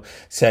seguido,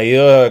 se ha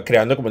ido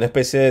creando como una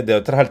especie de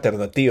otras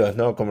alternativas,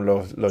 ¿no? Como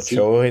los Sí,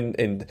 shows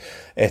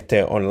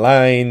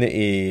online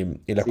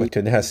y las sí.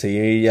 cuestiones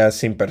así ya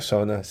sin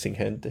personas, sin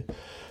gente.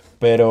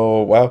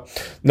 Pero, wow.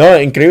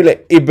 No,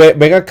 increíble. Y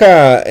ven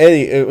acá,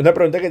 Eddie, una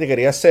pregunta que te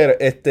quería hacer.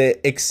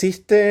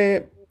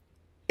 ¿Existe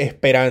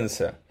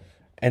esperanza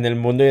en el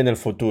mundo y en el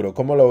futuro?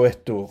 ¿Cómo lo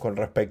ves tú con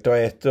respecto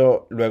a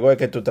esto, luego de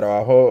que tu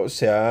trabajo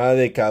se ha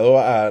dedicado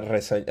a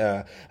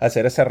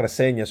hacer esa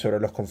reseña sobre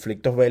los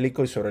conflictos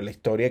bélicos y sobre la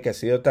historia que ha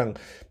sido tan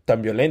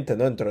violenta,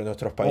 ¿no? Dentro de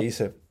nuestros No,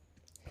 países?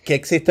 ¿Qué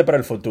existe para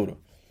el futuro?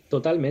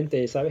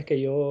 totalmente. Sabes que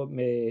yo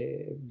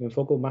me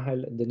enfoco más,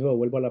 de nuevo,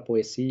 vuelvo a la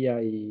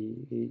poesía y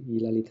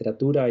la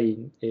literatura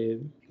y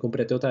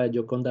compré otra de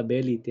Gioconda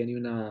Belli, tiene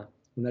una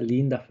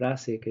linda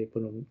frase que,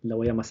 bueno, la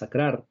voy a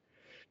masacrar,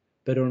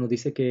 pero nos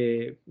dice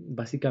que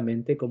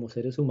básicamente como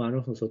seres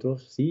humanos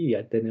nosotros sí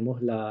ya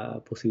tenemos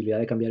la posibilidad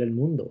de cambiar el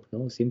mundo,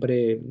 ¿no?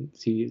 Siempre,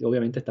 sí,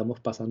 obviamente estamos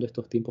pasando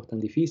estos tiempos tan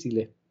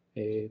difíciles,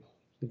 eh,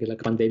 que la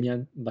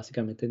pandemia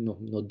básicamente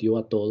nos dio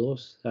a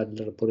todos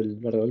por el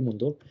alrededor del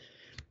mundo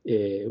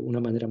una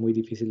manera muy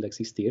difícil de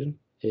existir.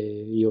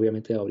 Y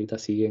obviamente ahorita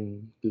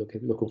siguen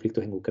los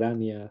conflictos en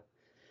Ucrania,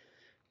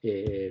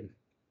 eh,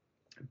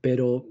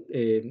 pero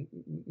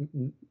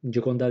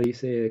Gioconda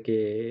dice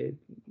que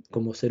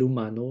como ser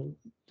humano,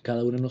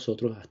 cada uno de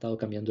nosotros ha estado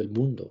cambiando el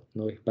mundo,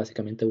 ¿no? Es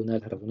básicamente una de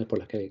las razones por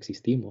las que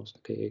existimos,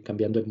 que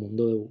cambiando el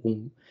mundo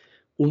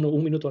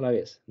un minuto a la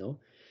vez, ¿no?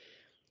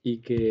 Y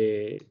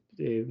que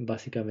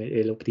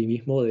básicamente el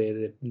optimismo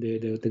de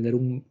tener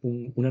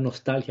una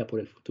nostalgia por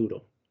el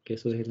futuro, que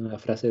eso es una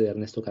frase de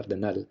Ernesto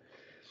Cardenal.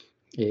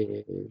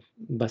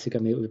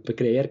 Básicamente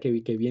creer que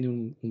viene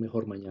un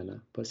mejor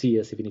mañana. Pues sí,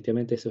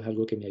 definitivamente eso es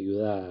algo que me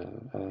ayuda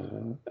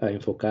a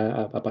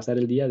enfocar, a pasar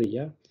el día a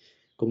día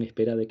con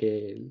espera de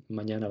que el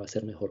mañana va a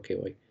ser mejor que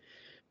hoy.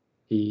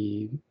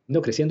 Y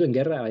no, creciendo en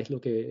guerra es lo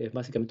que es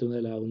básicamente una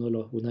de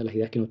las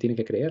ideas que uno tiene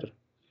que creer,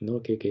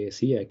 ¿no? Que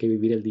sí, hay que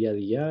vivir el día a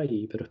día,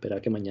 pero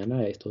esperar que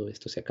mañana esto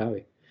se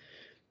acabe.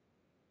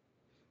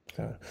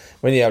 Claro.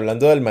 Bueno, y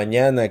hablando del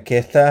mañana, ¿qué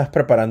estás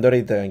preparando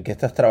ahorita? ¿En qué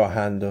estás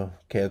trabajando?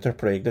 ¿Qué otros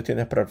proyectos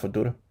tienes para el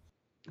futuro?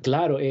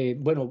 Claro,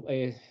 bueno,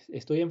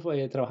 estoy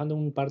trabajando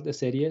en un par de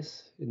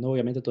series, no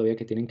obviamente todavía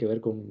que tienen que ver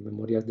con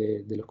memorias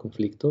de los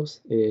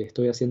conflictos.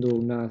 Estoy haciendo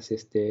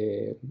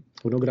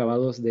unos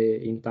grabados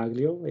de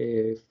intaglio,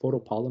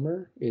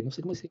 photopolymer, no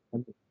sé cómo se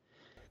llama.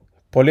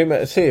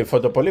 Polímero, sí,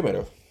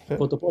 fotopolímero. Sí.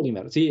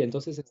 Fotopolymer, sí,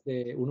 entonces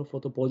unos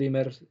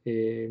photopolymers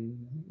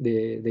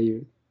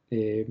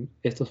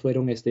estos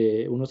fueron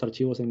unos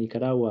archivos en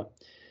Nicaragua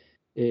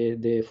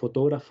de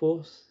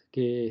fotógrafos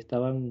que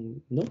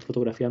estaban, ¿no?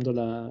 fotografiando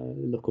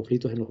los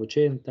conflictos en los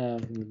 80,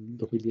 en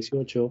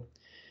 2018,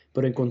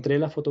 pero encontré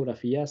las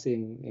fotografías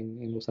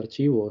en los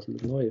archivos,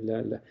 ¿no?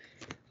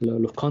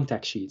 Los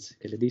contact sheets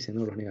que les dicen,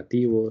 ¿no? Los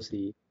negativos.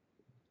 Y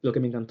lo que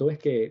me encantó es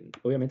que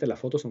obviamente las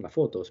fotos son las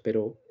fotos,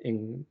 pero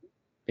en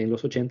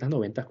los 80,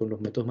 90 con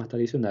los métodos más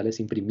tradicionales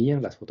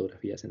imprimían las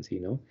fotografías en sí,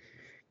 ¿no?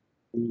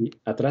 Y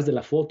atrás de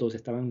las fotos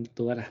estaban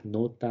todas las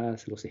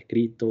notas, los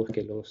escritos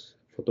que los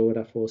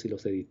fotógrafos y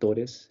los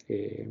editores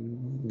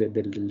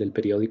del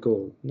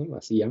periódico, ¿no?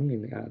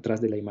 hacían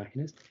atrás de las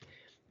imágenes.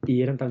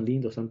 Y eran tan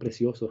lindos, tan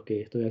preciosos,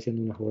 que estoy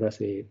haciendo unas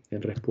obras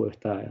en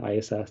respuesta a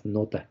esas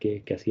notas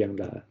que hacían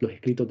los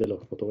escritos de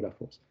los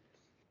fotógrafos,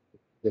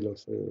 de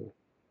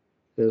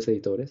de los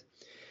editores.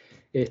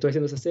 Estoy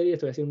haciendo esa serie,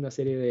 estoy haciendo una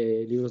serie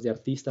de libros de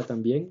artista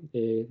también,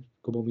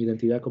 como mi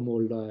identidad como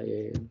la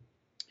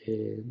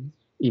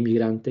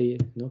inmigrante,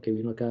 ¿no? que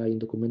vino acá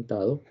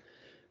indocumentado.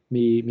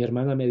 Mi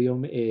hermana me dio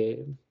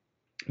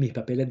mis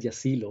papeles de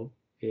asilo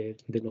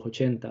de los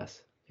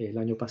 80s el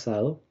año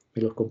pasado,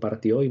 me los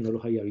compartió y no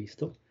los había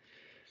visto.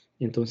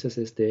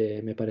 Entonces,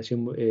 me pareció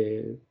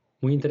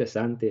muy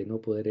interesante, ¿no?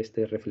 Poder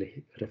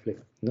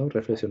 ¿no?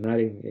 reflexionar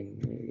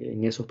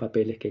en esos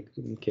papeles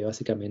que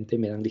básicamente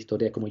me dan la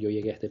historia de cómo yo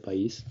llegué a este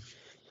país.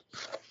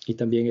 Y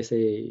también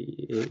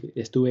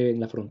estuve en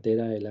la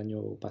frontera el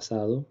año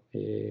pasado,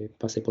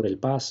 pasé por El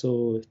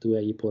Paso, estuve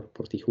ahí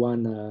por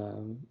Tijuana,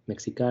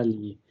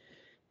 Mexicali,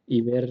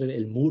 y ver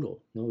el muro,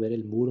 ¿no? Ver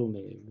el muro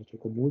me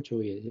chocó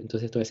mucho, y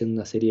entonces estoy haciendo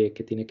una serie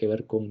que tiene que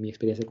ver con mi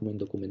experiencia como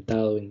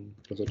indocumentado en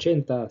los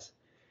 80s,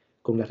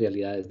 con las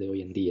realidades de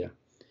hoy en día.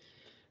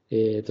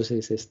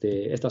 Entonces,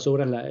 estas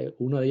obras,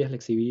 una de ellas la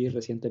exhibí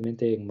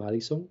recientemente en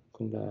Madison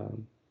con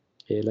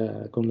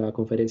la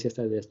conferencia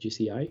esta de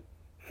SGCI.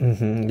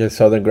 El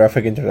Southern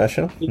Graphic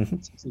International.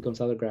 Sí, con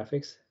Southern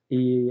Graphics.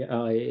 Y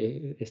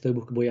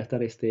voy a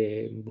estar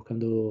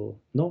buscando,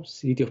 ¿no?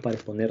 sitios para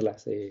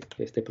exponerlas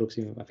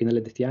a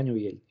finales de este año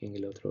y en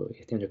el otro,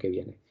 este año que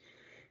viene.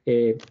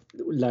 Eh,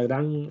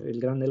 el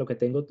gran anhelo que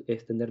tengo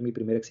es tener mi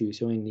primera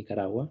exhibición en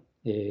Nicaragua,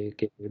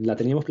 que la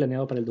teníamos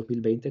planeado para el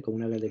 2020 con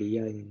una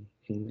galería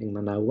en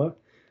Managua,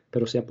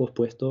 pero se ha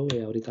pospuesto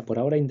ahorita, por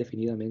ahora,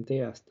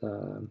 indefinidamente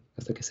hasta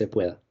que se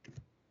pueda.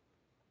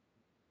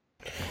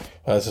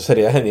 Eso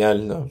sería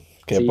genial, ¿no?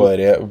 Que Sí,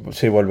 podría,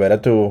 sí, volver a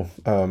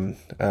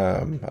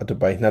a tu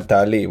país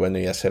natal y bueno,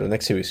 y hacer una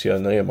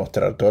exhibición, ¿no? Y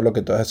mostrar todo lo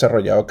que tú has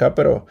desarrollado acá,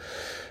 pero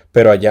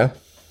allá.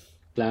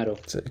 claro.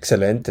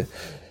 Excelente.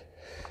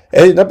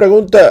 Una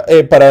pregunta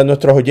para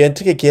nuestros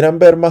oyentes que quieran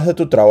ver más de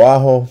tu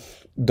trabajo,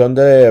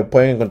 ¿dónde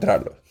pueden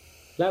encontrarlo?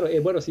 Claro,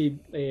 bueno, sí,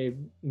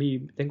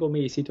 tengo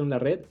mi sitio en la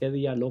red,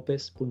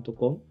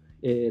 edialopez.com.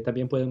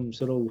 También pueden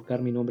solo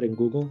buscar mi nombre en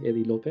Google,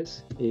 Eddie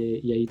López,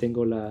 y ahí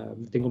tengo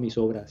mis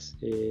obras,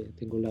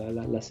 tengo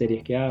las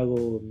series que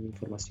hago, mi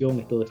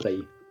información, todo está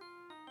ahí.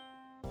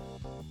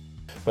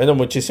 Bueno,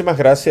 muchísimas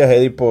gracias,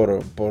 Eddie,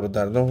 por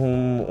darnos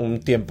un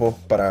tiempo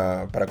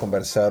para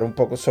conversar un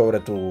poco sobre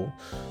tu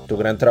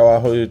gran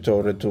trabajo y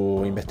sobre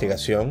tu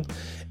investigación.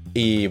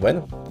 Y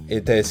bueno,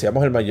 te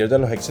deseamos el mayor de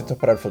los éxitos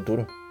para el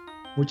futuro.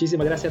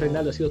 Muchísimas gracias,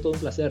 Reinaldo, ha sido todo un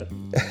placer.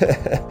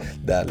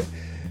 Dale.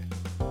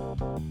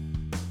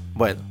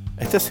 Bueno,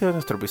 este ha sido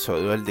nuestro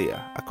episodio del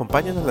día.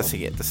 Acompáñanos la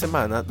siguiente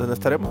semana, donde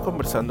estaremos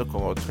conversando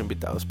con otro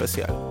invitado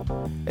especial.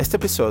 Este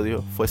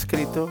episodio fue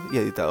escrito y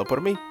editado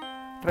por mí,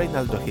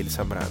 Reinaldo Gil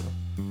Zambrano,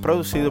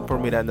 producido por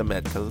Miranda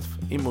Metcalf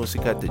y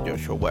música de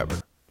Joshua Weber.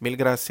 Mil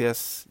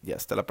gracias y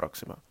hasta la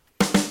próxima.